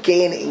want to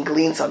gain and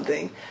glean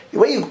something, the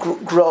way you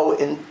grow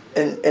in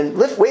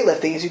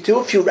weightlifting is you do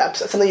a few reps.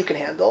 That's something you can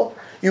handle.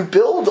 You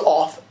build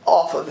off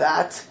of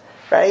that,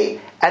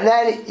 right? And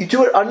then you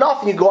do it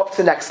enough, and you go up to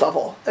the next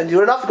level. And you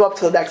do it enough to go up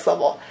to the next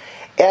level.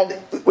 And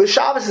with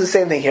Shabbos, is the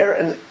same thing here.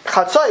 And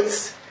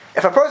Chatzos,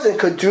 if a person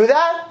could do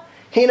that,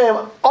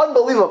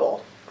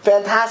 unbelievable,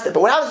 fantastic.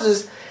 But what happens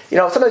is,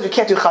 sometimes we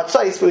can't do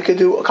Chatzos, but we could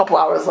do a couple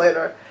hours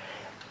later.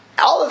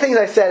 All the things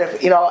I said,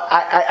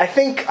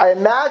 I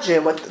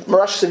imagine what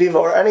Marash Saviva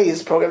or any of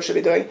these programs should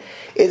be doing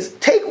is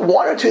take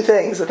one or two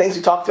things, the things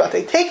we talked about.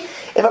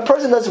 If a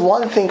person does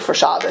one thing for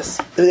Shabbos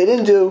that they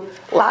didn't do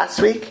last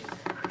week,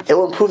 it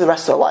will improve the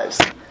rest of their lives.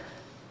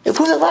 It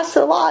improves the rest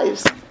of their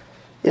lives.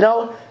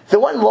 The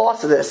one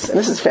loss of this, and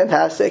this is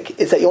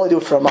fantastic, is that you only do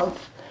it for a month,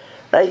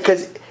 right?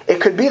 Because it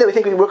could be that we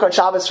think we work on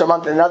Shabbos for a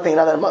month and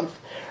another month,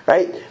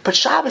 right? But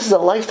Shabbos is a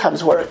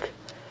lifetime's work,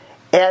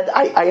 and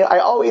I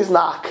always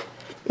knock.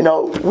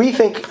 We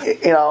think,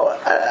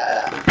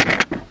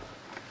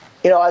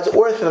 as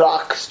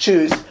Orthodox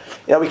Jews,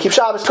 we keep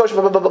Shabbos, kosher,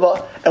 blah, blah, blah,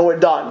 blah, and we're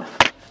done.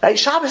 Right?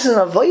 Shabbos is an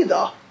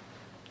avodah.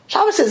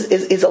 Shabbos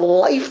is a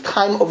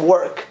lifetime of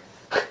work.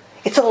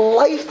 It's a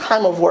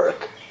lifetime of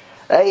work,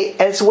 right?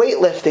 And it's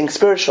weightlifting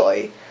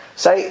spiritually.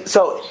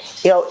 So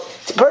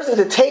the person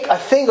to take a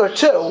thing or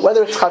two,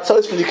 whether it's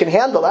chatzos, because you can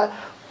handle that.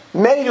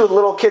 Many of you with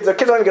little kids, their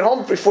kids don't even get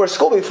home before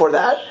school before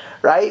that,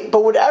 right?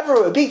 But whatever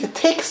it would be, to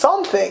take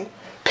something.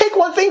 Pick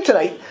one thing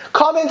tonight.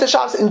 Come into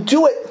Shabbos and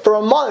do it for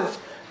a month.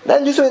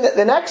 Then do something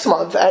the next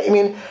month. I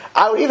mean,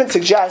 I would even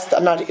suggest,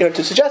 I'm not here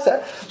to suggest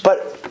that,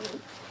 but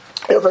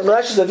for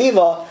Rosh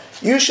Aviva,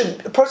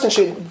 a person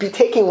should be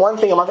taking one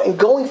thing a month and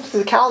going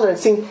through the calendar and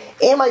seeing,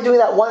 am I doing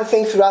that one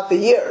thing throughout the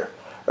year?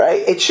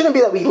 Right? It shouldn't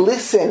be that we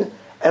listen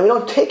and we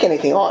don't take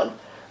anything on.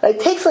 Right?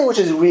 Take something which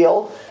is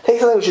real, take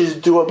something which is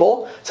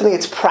doable, something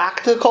that's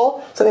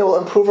practical, something that will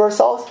improve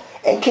ourselves,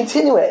 and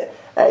continue it.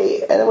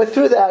 Right? And then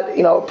through that,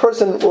 a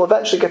person will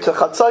eventually get to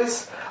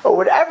Chatzos, or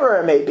whatever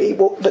it may be.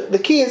 Well, the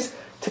key is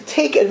to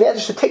take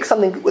advantage, to take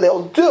something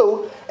they'll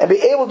do, and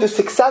be able to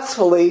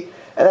successfully,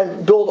 and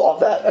then build off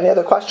that. Any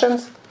other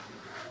questions?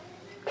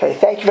 Okay,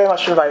 thank you very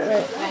much for inviting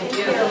me. Thank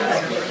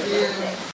you.